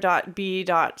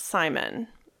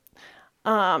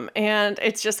 And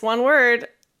it's just one word: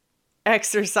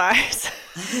 exercise.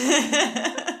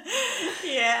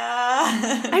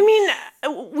 Yeah. I mean,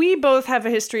 we both have a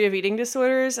history of eating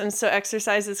disorders, and so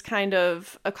exercise is kind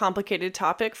of a complicated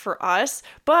topic for us,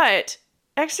 but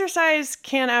exercise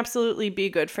can absolutely be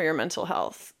good for your mental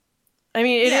health. I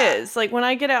mean, it is. Like, when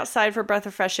I get outside for a breath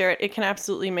of fresh air, it can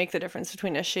absolutely make the difference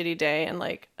between a shitty day and,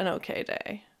 like, an okay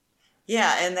day.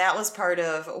 Yeah, and that was part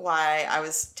of why I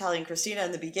was telling Christina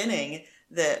in the beginning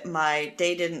that my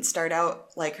day didn't start out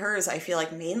like hers. I feel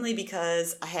like mainly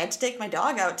because I had to take my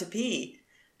dog out to pee.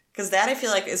 Because that, I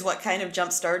feel like, is what kind of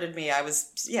jump-started me. I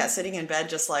was, sitting in bed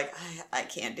just like, I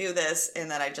can't do this.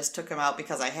 And then I just took him out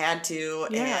because I had to.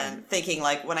 Yeah. And thinking,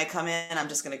 like, when I come in, I'm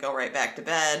just going to go right back to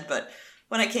bed. But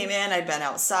when I came in, I'd been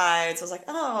outside. So I was like,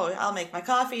 oh, I'll make my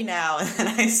coffee now. And then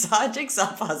I saw a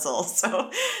jigsaw puzzle.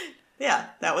 So, yeah,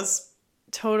 that was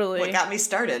totally what got me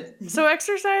started. So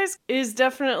exercise is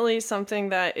definitely something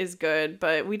that is good.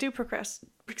 But we do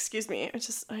procrastinate. Excuse me.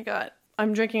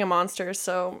 I'm drinking a Monster,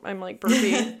 so I'm like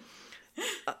burpy.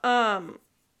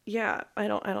 Yeah, I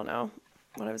don't know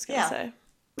what I was gonna say.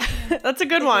 That's a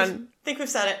good one. I think we've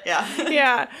said it. Yeah.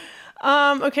 Yeah.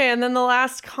 Okay, and then the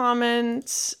last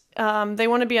comment. They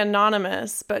want to be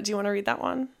anonymous, but do you want to read that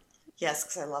one? Yes,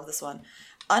 because I love this one.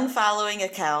 Unfollowing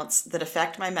accounts that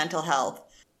affect my mental health.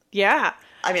 Yeah.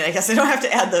 I mean, I guess I don't have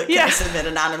to add the can I submit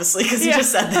anonymously because you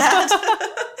just said that.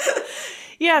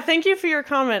 Yeah, thank you for your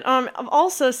comment.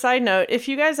 Also, side note, if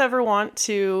you guys ever want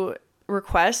to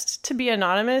request to be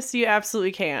anonymous, you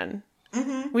absolutely can.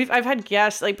 Mm-hmm. I've had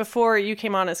guests, like before you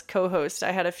came on as co-host,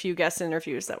 I had a few guest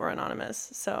interviews that were anonymous.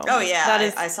 So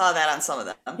I saw that on some of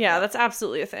them. Yeah, that's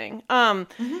absolutely a thing.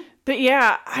 But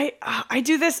yeah, I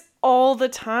do this all the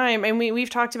time, and we've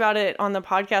talked about it on the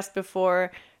podcast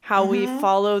before, how we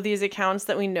follow these accounts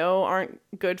that we know aren't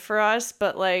good for us,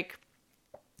 but like,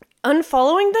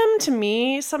 unfollowing them to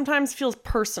me sometimes feels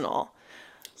personal.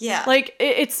 Yeah. Like,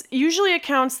 it's usually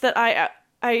accounts that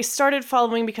I started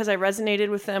following because I resonated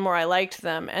with them or I liked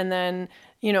them. And then,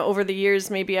 over the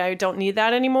years, maybe I don't need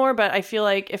that anymore. But I feel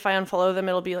like if I unfollow them,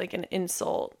 it'll be like an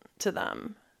insult to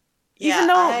them. Yeah, even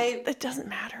though it doesn't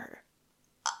matter.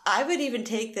 I would even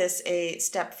take this a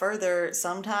step further.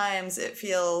 Sometimes it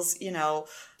feels, in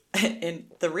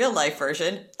the real life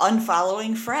version,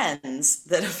 unfollowing friends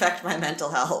that affect my mental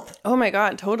health. Oh my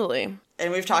God, totally.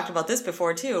 And we've talked about this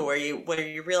before too, where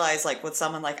you realize, like, with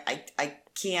someone, like, I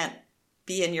can't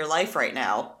be in your life right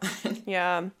now.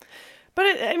 Yeah. But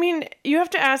you have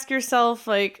to ask yourself,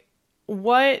 like,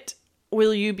 what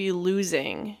will you be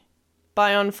losing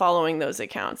by unfollowing those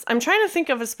accounts? I'm trying to think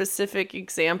of a specific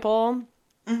example.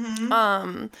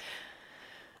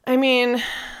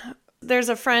 There's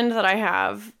a friend that I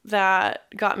have that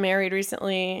got married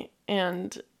recently,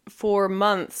 and for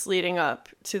months leading up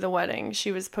to the wedding,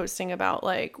 she was posting about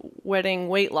like wedding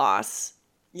weight loss.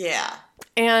 Yeah.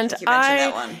 And you mentioned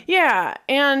that one. Yeah.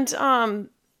 And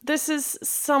this is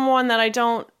someone that I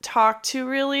don't talk to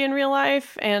really in real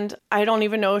life, and I don't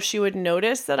even know if she would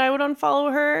notice that I would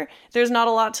unfollow her. There's not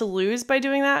a lot to lose by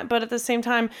doing that, but at the same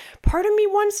time, part of me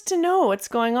wants to know what's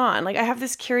going on. Like, I have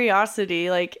this curiosity,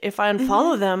 like, if I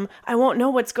unfollow them, I won't know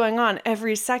what's going on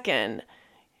every second.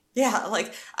 Yeah,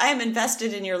 like, I am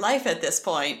invested in your life at this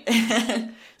point.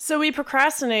 So we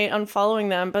procrastinate unfollowing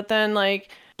them, but then, like,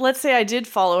 let's say I did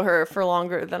follow her for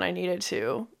longer than I needed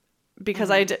to,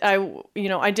 because I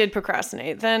did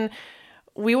procrastinate, then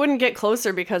we wouldn't get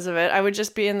closer because of it. I would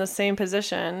just be in the same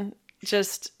position,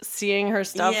 just seeing her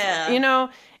stuff,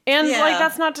 And like,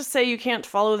 that's not to say you can't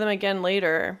follow them again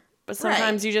later, but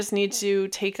sometimes you just need to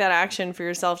take that action for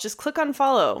yourself. Just click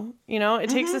unfollow, it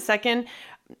takes a second.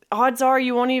 Odds are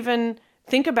you won't even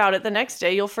think about it the next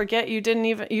day. You'll forget you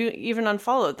even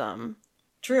unfollowed them.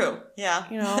 True. Yeah.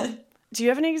 Do you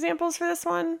have any examples for this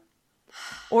one?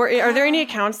 Or are there any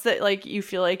accounts that like you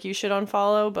feel like you should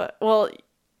unfollow? But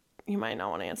you might not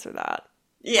want to answer that.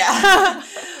 Yeah,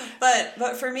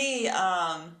 but for me,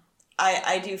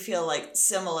 I do feel like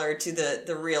similar to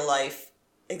the real life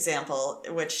example,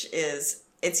 which is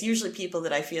it's usually people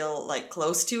that I feel like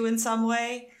close to in some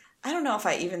way. I don't know if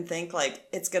I even think like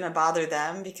it's gonna bother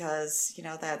them, because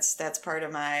that's part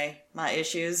of my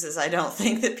issues is I don't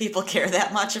think that people care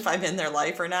that much if I'm in their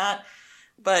life or not.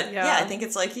 But yeah, I think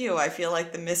it's like you. I feel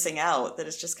like the missing out, that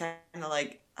it's just kind of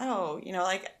like, oh,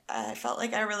 like I felt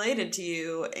like I related to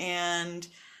you, and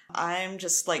I'm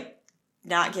just like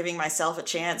not giving myself a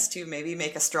chance to maybe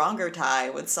make a stronger tie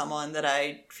with someone that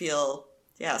I feel,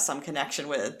 some connection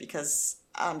with, because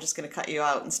I'm just going to cut you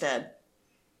out instead.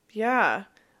 Yeah.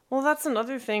 Well, that's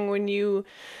another thing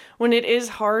when it is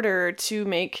harder to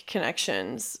make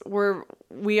connections,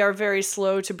 we are very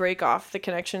slow to break off the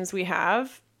connections we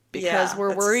have. Because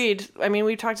we're worried. I mean,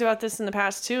 we've talked about this in the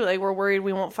past too. Like, we're worried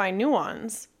we won't find new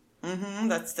ones. Mm-hmm.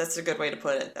 That's a good way to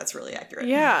put it. That's really accurate.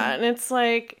 Yeah, and it's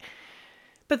like,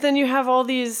 but then you have all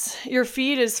these. Your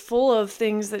feed is full of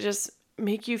things that just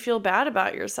make you feel bad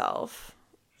about yourself.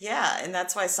 Yeah, and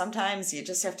that's why sometimes you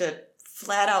just have to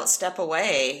flat out step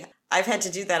away. I've had to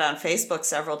do that on Facebook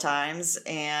several times,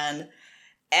 and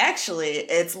actually,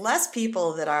 it's less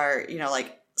people that are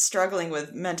like struggling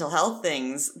with mental health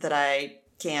things that I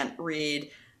can't read.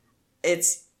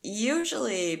 It's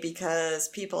usually because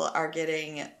people are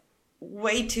getting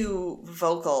way too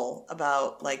vocal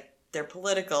about like their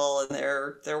political and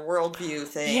their worldview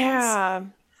things. Yeah.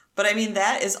 But I mean,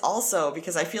 that is also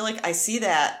because I feel like I see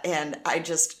that and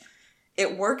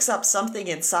it works up something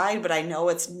inside, but I know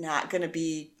it's not going to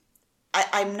be,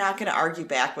 I'm not going to argue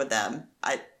back with them.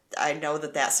 I know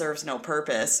that serves no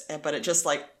purpose, but it just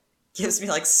like gives me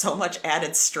like so much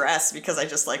added stress because I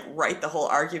just like write the whole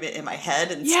argument in my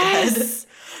head instead. Yes.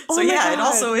 So it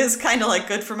also is kind of like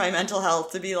good for my mental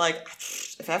health to be like,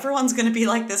 if everyone's going to be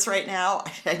like this right now,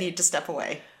 I need to step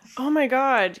away. Oh my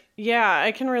God. Yeah,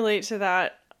 I can relate to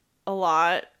that a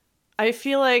lot. I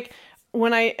feel like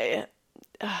when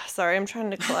sorry, I'm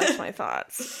trying to collect my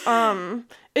thoughts.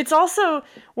 It's also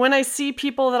when I see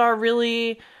people that are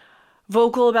really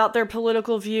vocal about their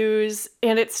political views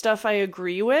and it's stuff I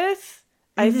agree with,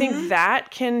 I think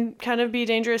that can kind of be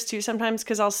dangerous too sometimes,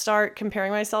 because I'll start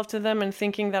comparing myself to them and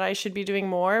thinking that I should be doing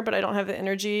more, but I don't have the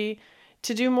energy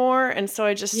to do more. And so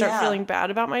I just start feeling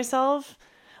bad about myself.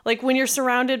 Like when you're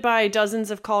surrounded by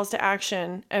dozens of calls to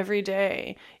action every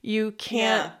day, you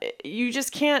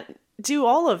just can't do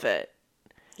all of it.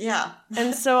 Yeah.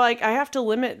 And so like I have to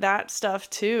limit that stuff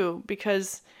too,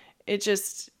 because it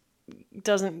just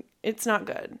it's not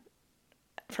good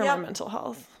for my mental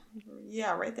health.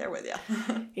 Yeah, right there with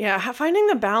you. Yeah, finding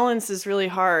the balance is really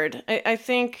hard. I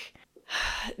think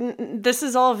this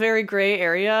is all very gray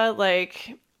area.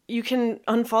 Like, you can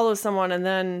unfollow someone and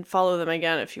then follow them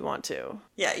again if you want to.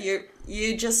 Yeah,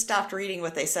 you just stopped reading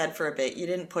what they said for a bit. You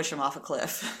didn't push them off a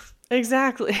cliff.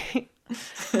 Exactly.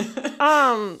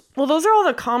 Well, those are all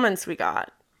the comments we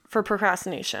got for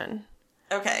procrastination.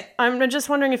 Okay. I'm just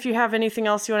wondering if you have anything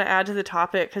else you want to add to the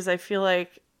topic, because I feel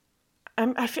like I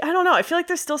don't know. I feel like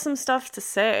there's still some stuff to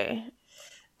say.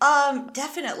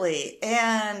 Definitely.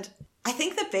 And I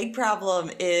think the big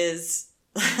problem is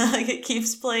like it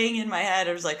keeps playing in my head.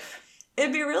 I was like,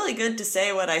 it'd be really good to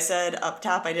say what I said up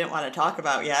top I didn't want to talk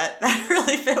about yet. That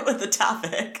really fit with the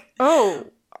topic. Oh,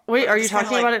 wait, are you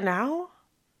talking about it now?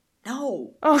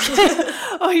 No. Okay.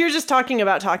 Oh, you're just talking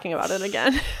about it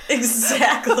again.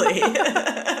 Exactly.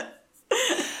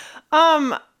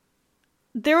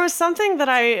 There was something that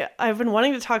I've been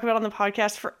wanting to talk about on the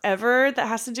podcast forever that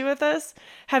has to do with this.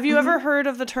 Have you ever heard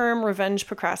of the term revenge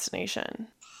procrastination?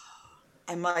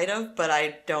 I might have, but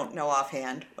I don't know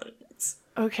offhand what it is.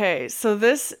 Okay, so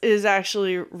this is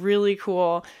actually really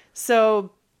cool.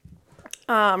 So,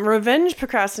 revenge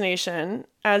procrastination,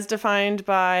 as defined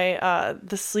by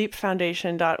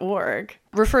thesleepfoundation.org,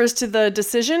 refers to the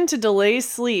decision to delay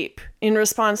sleep in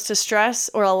response to stress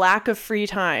or a lack of free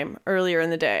time earlier in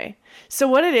the day. So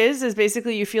what it is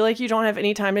basically you feel like you don't have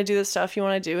any time to do the stuff you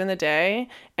want to do in the day,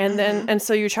 and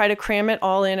so you try to cram it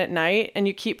all in at night, and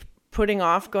you keep putting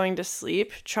off going to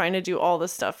sleep, trying to do all the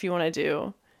stuff you want to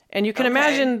do. And you can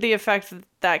imagine the effect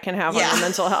that can have on your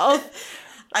mental health.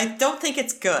 I don't think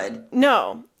it's good.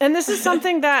 No. And this is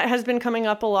something that has been coming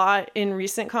up a lot in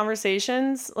recent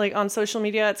conversations, like on social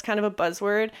media. It's kind of a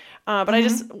buzzword. But I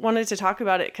just wanted to talk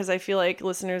about it because I feel like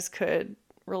listeners could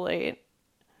relate.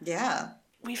 Yeah.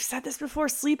 We've said this before.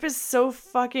 Sleep is so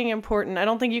fucking important. I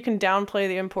don't think you can downplay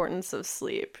the importance of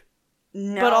sleep.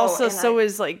 No. But also so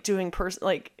is like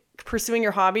pursuing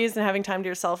your hobbies and having time to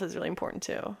yourself is really important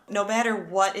too. No matter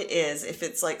what it is, if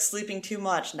it's like sleeping too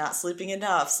much, not sleeping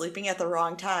enough, sleeping at the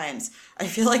wrong times, I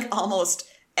feel like almost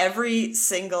every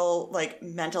single like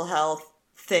mental health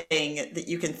thing that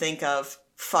you can think of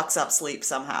fucks up sleep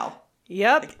somehow.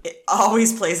 Yep. Like, it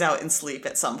always plays out in sleep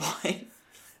at some point.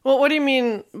 Well, what do you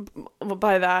mean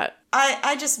by that?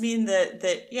 I just mean that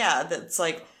it's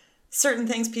like certain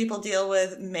things people deal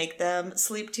with make them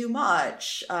sleep too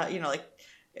much. Like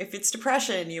if it's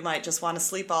depression, you might just want to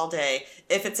sleep all day.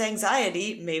 If it's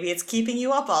anxiety, maybe it's keeping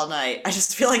you up all night. I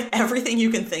just feel like everything you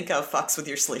can think of fucks with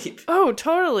your sleep. Oh,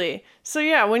 totally. So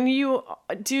yeah, when you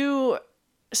do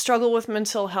struggle with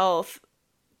mental health,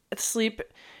 sleep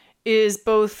is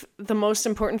both the most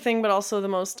important thing, but also the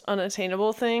most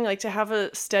unattainable thing, like to have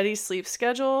a steady sleep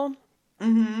schedule.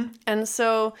 Mm-hmm. And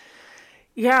so,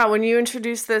 yeah, when you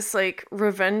introduce this like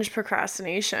revenge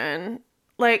procrastination,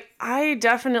 like I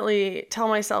definitely tell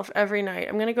myself every night,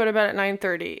 I'm going to go to bed at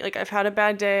 9:30. Like I've had a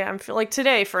bad day. Like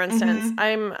today, for instance,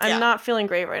 I'm not feeling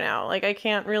great right now. Like I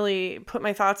can't really put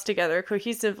my thoughts together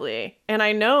cohesively. And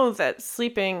I know that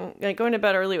sleeping, like going to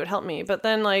bed early would help me. But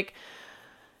then like,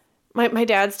 my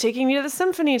dad's taking me to the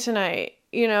symphony tonight,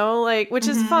 which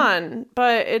is fun,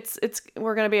 but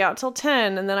we're going to be out till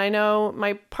 10. And then I know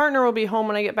my partner will be home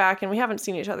when I get back and we haven't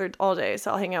seen each other all day.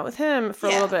 So I'll hang out with him for a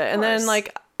little bit. And then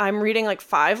like, I'm reading like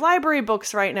 5 library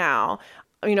books right now.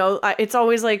 It's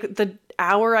always like the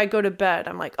hour I go to bed,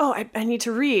 I'm like, oh, I need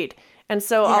to read. And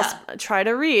so I'll try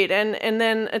to read. And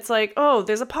then it's like, oh,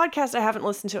 there's a podcast I haven't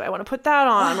listened to. I want to put that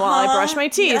on while I brush my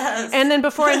teeth. Yes. And then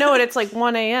before I know it, it's like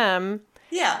 1 a.m.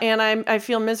 Yeah. And I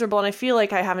feel miserable and I feel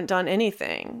like I haven't done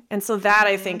anything. And so that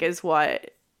I think is what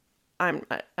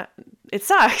it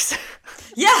sucks.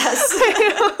 Yes.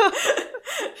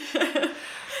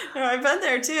 No, I've been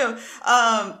there too.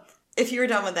 If you were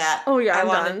done with that. Oh yeah, I'm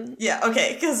done. Yeah.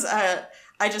 Okay. Cause,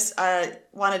 I just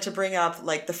wanted to bring up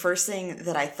like the first thing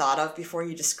that I thought of before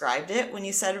you described it when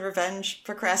you said revenge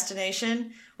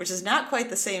procrastination, which is not quite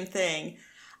the same thing.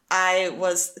 I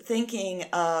was thinking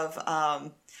of,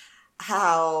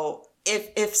 how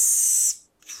if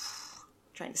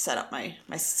trying to set up my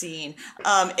scene.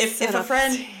 If a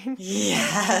friend,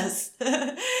 yes,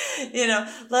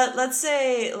 let's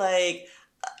say like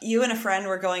you and a friend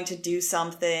were going to do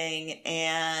something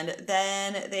and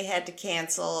then they had to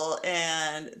cancel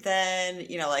and then,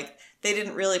 like they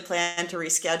didn't really plan to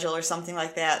reschedule or something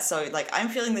like that. So like I'm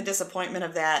feeling the disappointment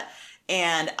of that.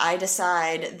 And I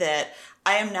decide that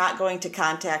I am not going to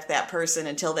contact that person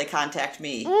until they contact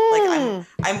me. Like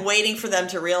I'm waiting for them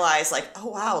to realize like, oh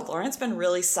wow, Lauren's been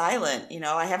really silent.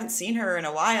 I haven't seen her in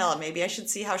a while. Maybe I should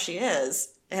see how she is.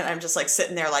 And I'm just like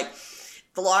sitting there like,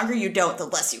 the longer you don't, the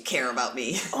less you care about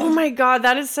me. Oh my God,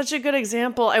 that is such a good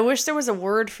example. I wish there was a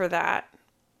word for that.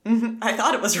 I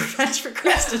thought it was revenge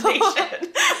procrastination,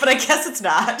 but I guess it's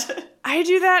not. I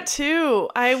do that too.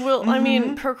 I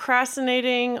mean,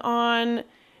 procrastinating on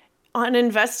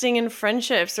investing in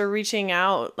friendships or reaching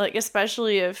out, like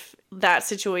especially if that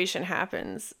situation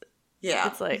happens. Yeah.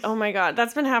 It's like, oh my God,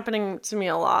 that's been happening to me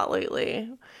a lot lately.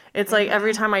 It's like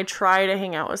every time I try to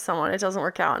hang out with someone, it doesn't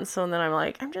work out. And so then I'm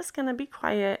like, I'm just going to be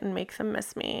quiet and make them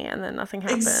miss me. And then nothing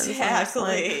happens.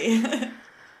 Exactly.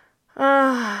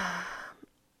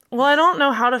 Well, I don't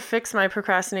know how to fix my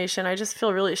procrastination. I just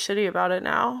feel really shitty about it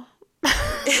now.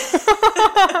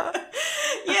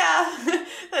 Yeah,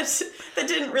 that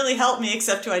didn't really help me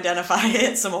except to identify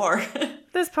it some more.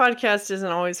 This podcast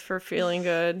isn't always for feeling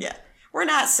good. Yeah. We're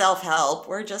not self-help.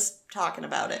 We're just talking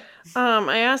about it.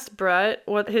 I asked Brett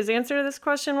what his answer to this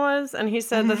question was, and he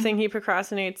said the thing he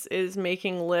procrastinates is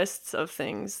making lists of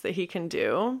things that he can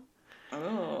do.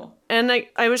 Oh. And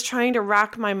I was trying to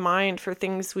rack my mind for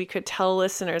things we could tell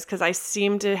listeners, because I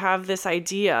seem to have this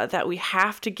idea that we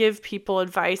have to give people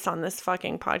advice on this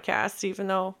fucking podcast, even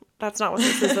though that's not what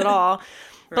this is at all. Right.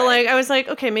 But like, I was like,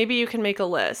 okay, maybe you can make a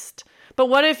list. But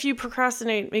what if you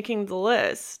procrastinate making the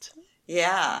list?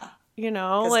 Yeah. You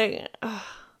know, like...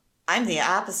 I'm the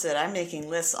opposite. I'm making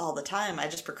lists all the time. I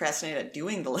just procrastinate at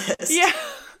doing the list. Yeah.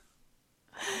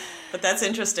 But that's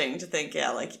interesting to think,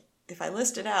 yeah, like, if I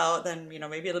list it out, then, you know,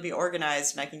 maybe it'll be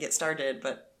organized and I can get started,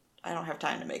 but I don't have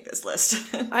time to make this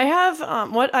list. I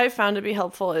have, what I found to be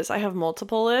helpful is I have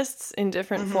multiple lists in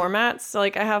different formats. So,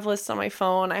 like, I have lists on my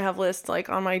phone, I have lists, like,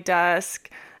 on my desk,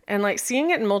 and, like, seeing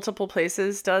it in multiple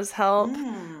places does help.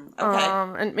 Okay.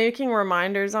 And making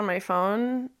reminders on my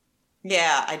phone.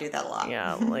 Yeah, I do that a lot.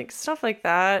 Yeah, like, stuff like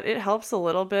that. It helps a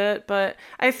little bit, but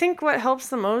I think what helps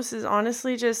the most is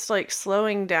honestly just, like,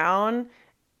 slowing down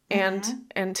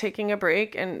and taking a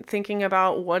break and thinking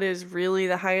about what is really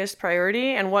the highest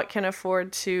priority and what can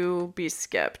afford to be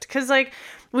skipped. Because, like,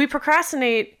 we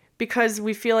procrastinate because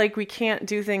we feel like we can't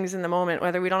do things in the moment,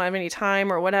 whether we don't have any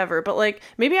time or whatever. But, like,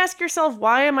 maybe ask yourself,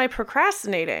 why am I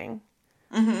procrastinating?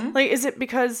 Like, is it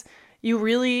because you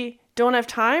really don't have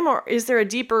time, or is there a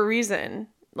deeper reason?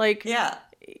 Like, Yeah.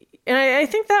 and I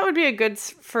think that would be a good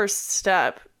first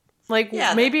step. Like,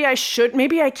 maybe I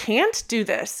can't do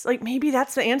this. Like, maybe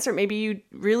that's the answer. Maybe you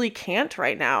really can't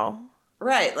right now.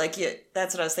 Right. Like,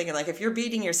 that's what I was thinking. Like, if you're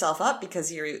beating yourself up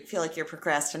because you feel like you're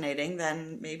procrastinating,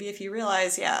 then maybe if you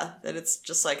realize, that it's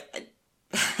just like,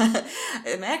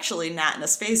 I'm actually not in a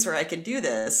space where I can do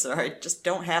this, or I just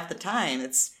don't have the time.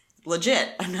 It's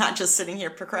legit. I'm not just sitting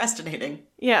here procrastinating.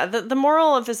 Yeah, the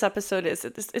moral of this episode is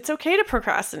that it's okay to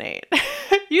procrastinate.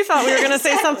 You thought we were going to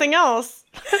say something else.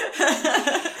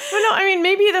 But no, I mean,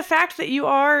 maybe the fact that you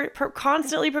are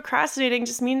constantly procrastinating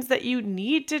just means that you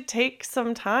need to take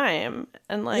some time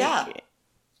and, like, not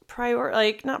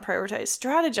prioritize,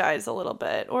 strategize a little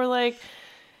bit, or, like,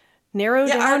 narrow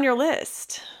down your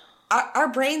list. Our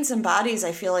brains and bodies,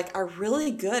 I feel like, are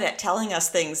really good at telling us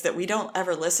things that we don't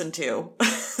ever listen to.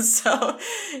 So,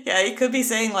 yeah, you could be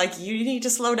saying, like, you need to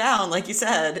slow down, like you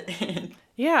said.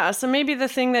 Yeah, so maybe the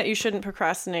thing that you shouldn't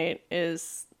procrastinate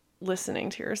is listening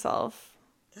to yourself.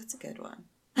 That's a good one.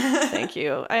 Thank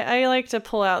you. I like to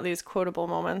pull out these quotable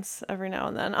moments every now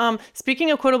and then.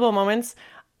 Speaking of quotable moments,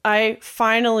 I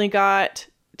finally got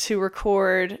to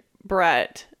record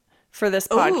Brett for this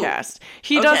podcast.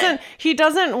 He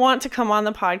doesn't want to come on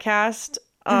the podcast.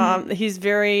 He's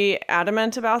very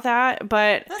adamant about that,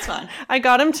 but that's fine. I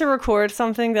got him to record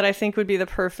something that I think would be the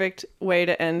perfect way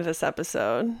to end this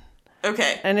episode.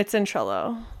 Okay. And it's in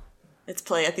Trello. It's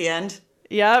play at the end.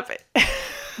 Yep.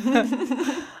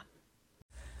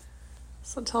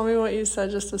 So tell me what you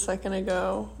said just a second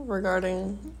ago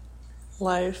regarding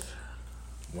life.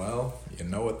 Well, you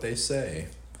know what they say.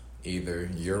 Either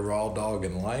you're raw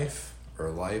dogging life, or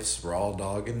life's raw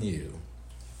dogging you.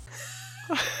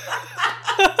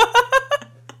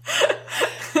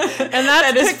 And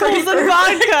that's pickles and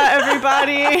vodka,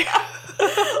 everybody.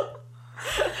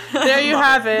 There you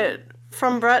have it.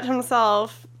 From Brett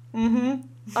himself.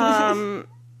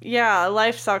 Yeah,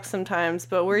 life sucks sometimes,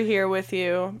 but we're here with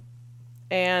you.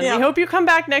 And we hope you come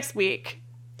back next week.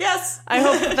 Yes. I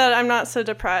hope that I'm not so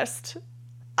depressed.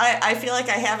 I feel like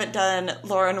I haven't done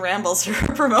Lauren Rambles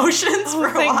promotions for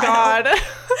a while. Thank God.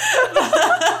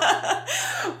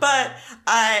 But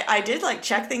I did, like,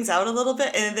 check things out a little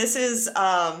bit, and this is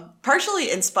partially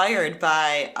inspired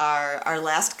by our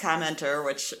last commenter,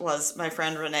 which was my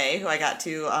friend Renee, who I got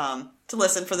to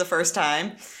listen for the first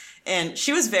time. And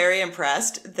she was very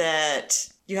impressed that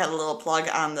you had a little plug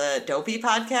on the Dopey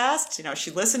podcast. You know,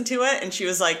 she listened to it and she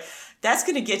was like, that's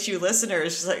going to get you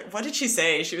listeners. She's like, what did she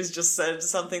say? She was just said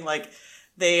something like,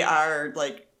 they are,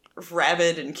 like,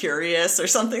 rabid and curious or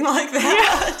something like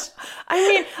that. Yeah. I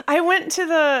mean,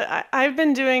 I've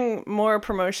been doing more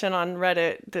promotion on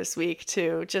Reddit this week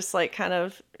too. Just, like, kind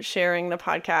of sharing the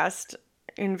podcast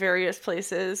in various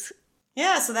places.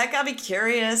 Yeah, so that got me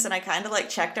curious, and I kind of, like,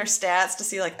 checked our stats to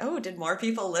see, like, oh, did more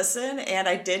people listen? And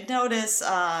I did notice,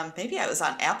 maybe I was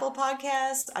on Apple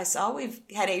Podcasts. I saw we've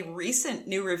had a recent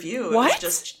new review. What? It was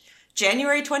just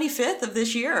January 25th of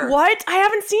this year. What? I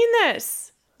haven't seen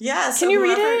this. Yeah. Can you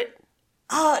read it?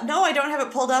 No, I don't have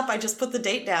it pulled up. I just put the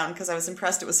date down because I was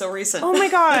impressed it was so recent. Oh my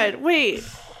God. Wait.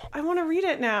 I want to read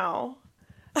it now.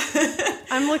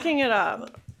 I'm looking it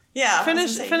up. Yeah.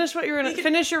 Finish what you're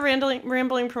finish your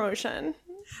rambling promotion.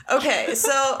 Okay,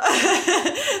 so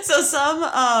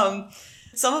some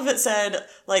Some of it said,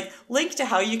 like, link to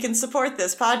how you can support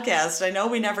this podcast. I know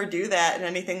we never do that and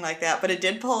anything like that, but it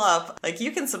did pull up, like,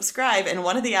 you can subscribe. And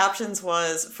one of the options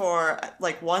was for,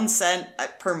 like, 1 cent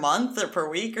per month or per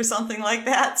week or something like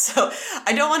that. So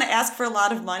I don't want to ask for a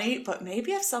lot of money, but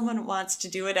maybe if someone wants to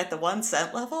do it at the 1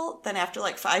 cent level, then after,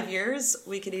 like, 5 years,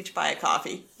 we could each buy a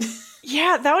coffee.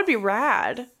 Yeah, that would be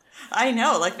rad. I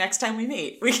know. Like, next time we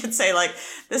meet, we could say, like,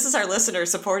 this is our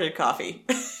listener-supported coffee.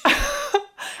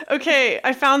 Okay,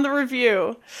 I found the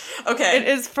review. Okay. It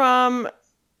is from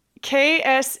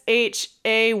KSHAYH.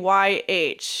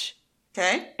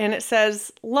 Okay. And it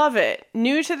says, love it.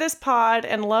 New to this pod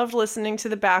and loved listening to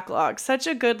the backlog. Such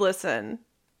a good listen.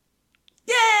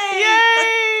 Yay!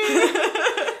 Yay!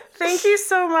 Thank you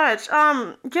so much.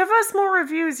 Give us more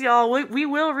reviews, y'all. We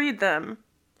will read them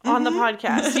on the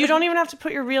podcast. You don't even have to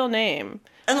put your real name.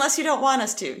 Unless you don't want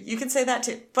us to. You can say that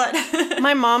too. But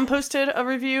my mom posted a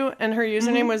review and her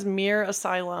username was Mere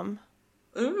Asylum.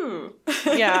 Ooh.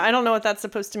 Yeah, I don't know what that's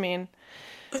supposed to mean.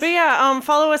 But yeah,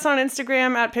 follow us on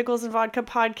Instagram at Pickles and Vodka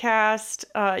Podcast.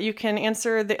 You can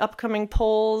answer the upcoming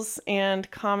polls and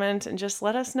comment and just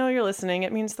let us know you're listening.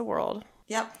 It means the world.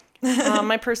 Yep.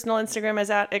 My personal Instagram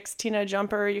is at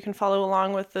xtinajumper. You can follow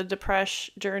along with the Depresh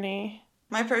journey.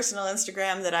 My personal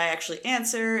Instagram that I actually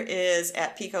answer is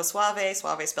at Pico Suave,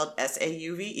 Suave spelled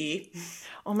S-A-U-V-E.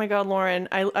 Oh my God, Lauren,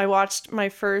 I watched my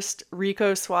first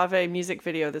Rico Suave music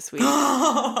video this week.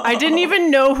 I didn't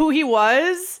even know who he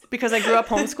was because I grew up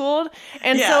homeschooled.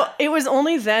 And so it was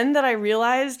only then that I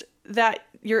realized that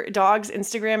your dog's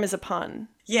Instagram is a pun.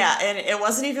 Yeah, and it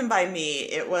wasn't even by me.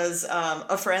 It was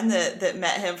a friend that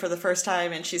met him for the first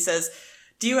time, and she says,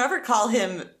 do you ever call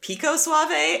him Pico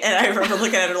Suave? And I remember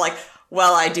looking at her like,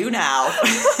 well, I do now.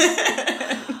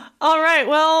 All right.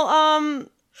 Well,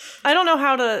 I don't know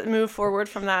how to move forward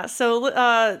from that. So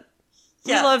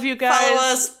we love you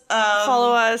guys.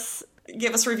 Follow us.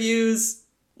 Give us reviews.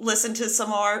 Listen to some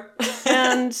more.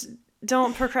 And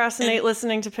don't procrastinate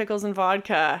listening to Pickles and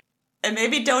Vodka. And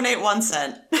maybe donate 1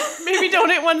 cent. Maybe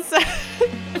donate 1 cent.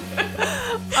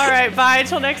 All right. Bye.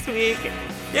 Till next week.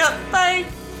 Yep. Bye.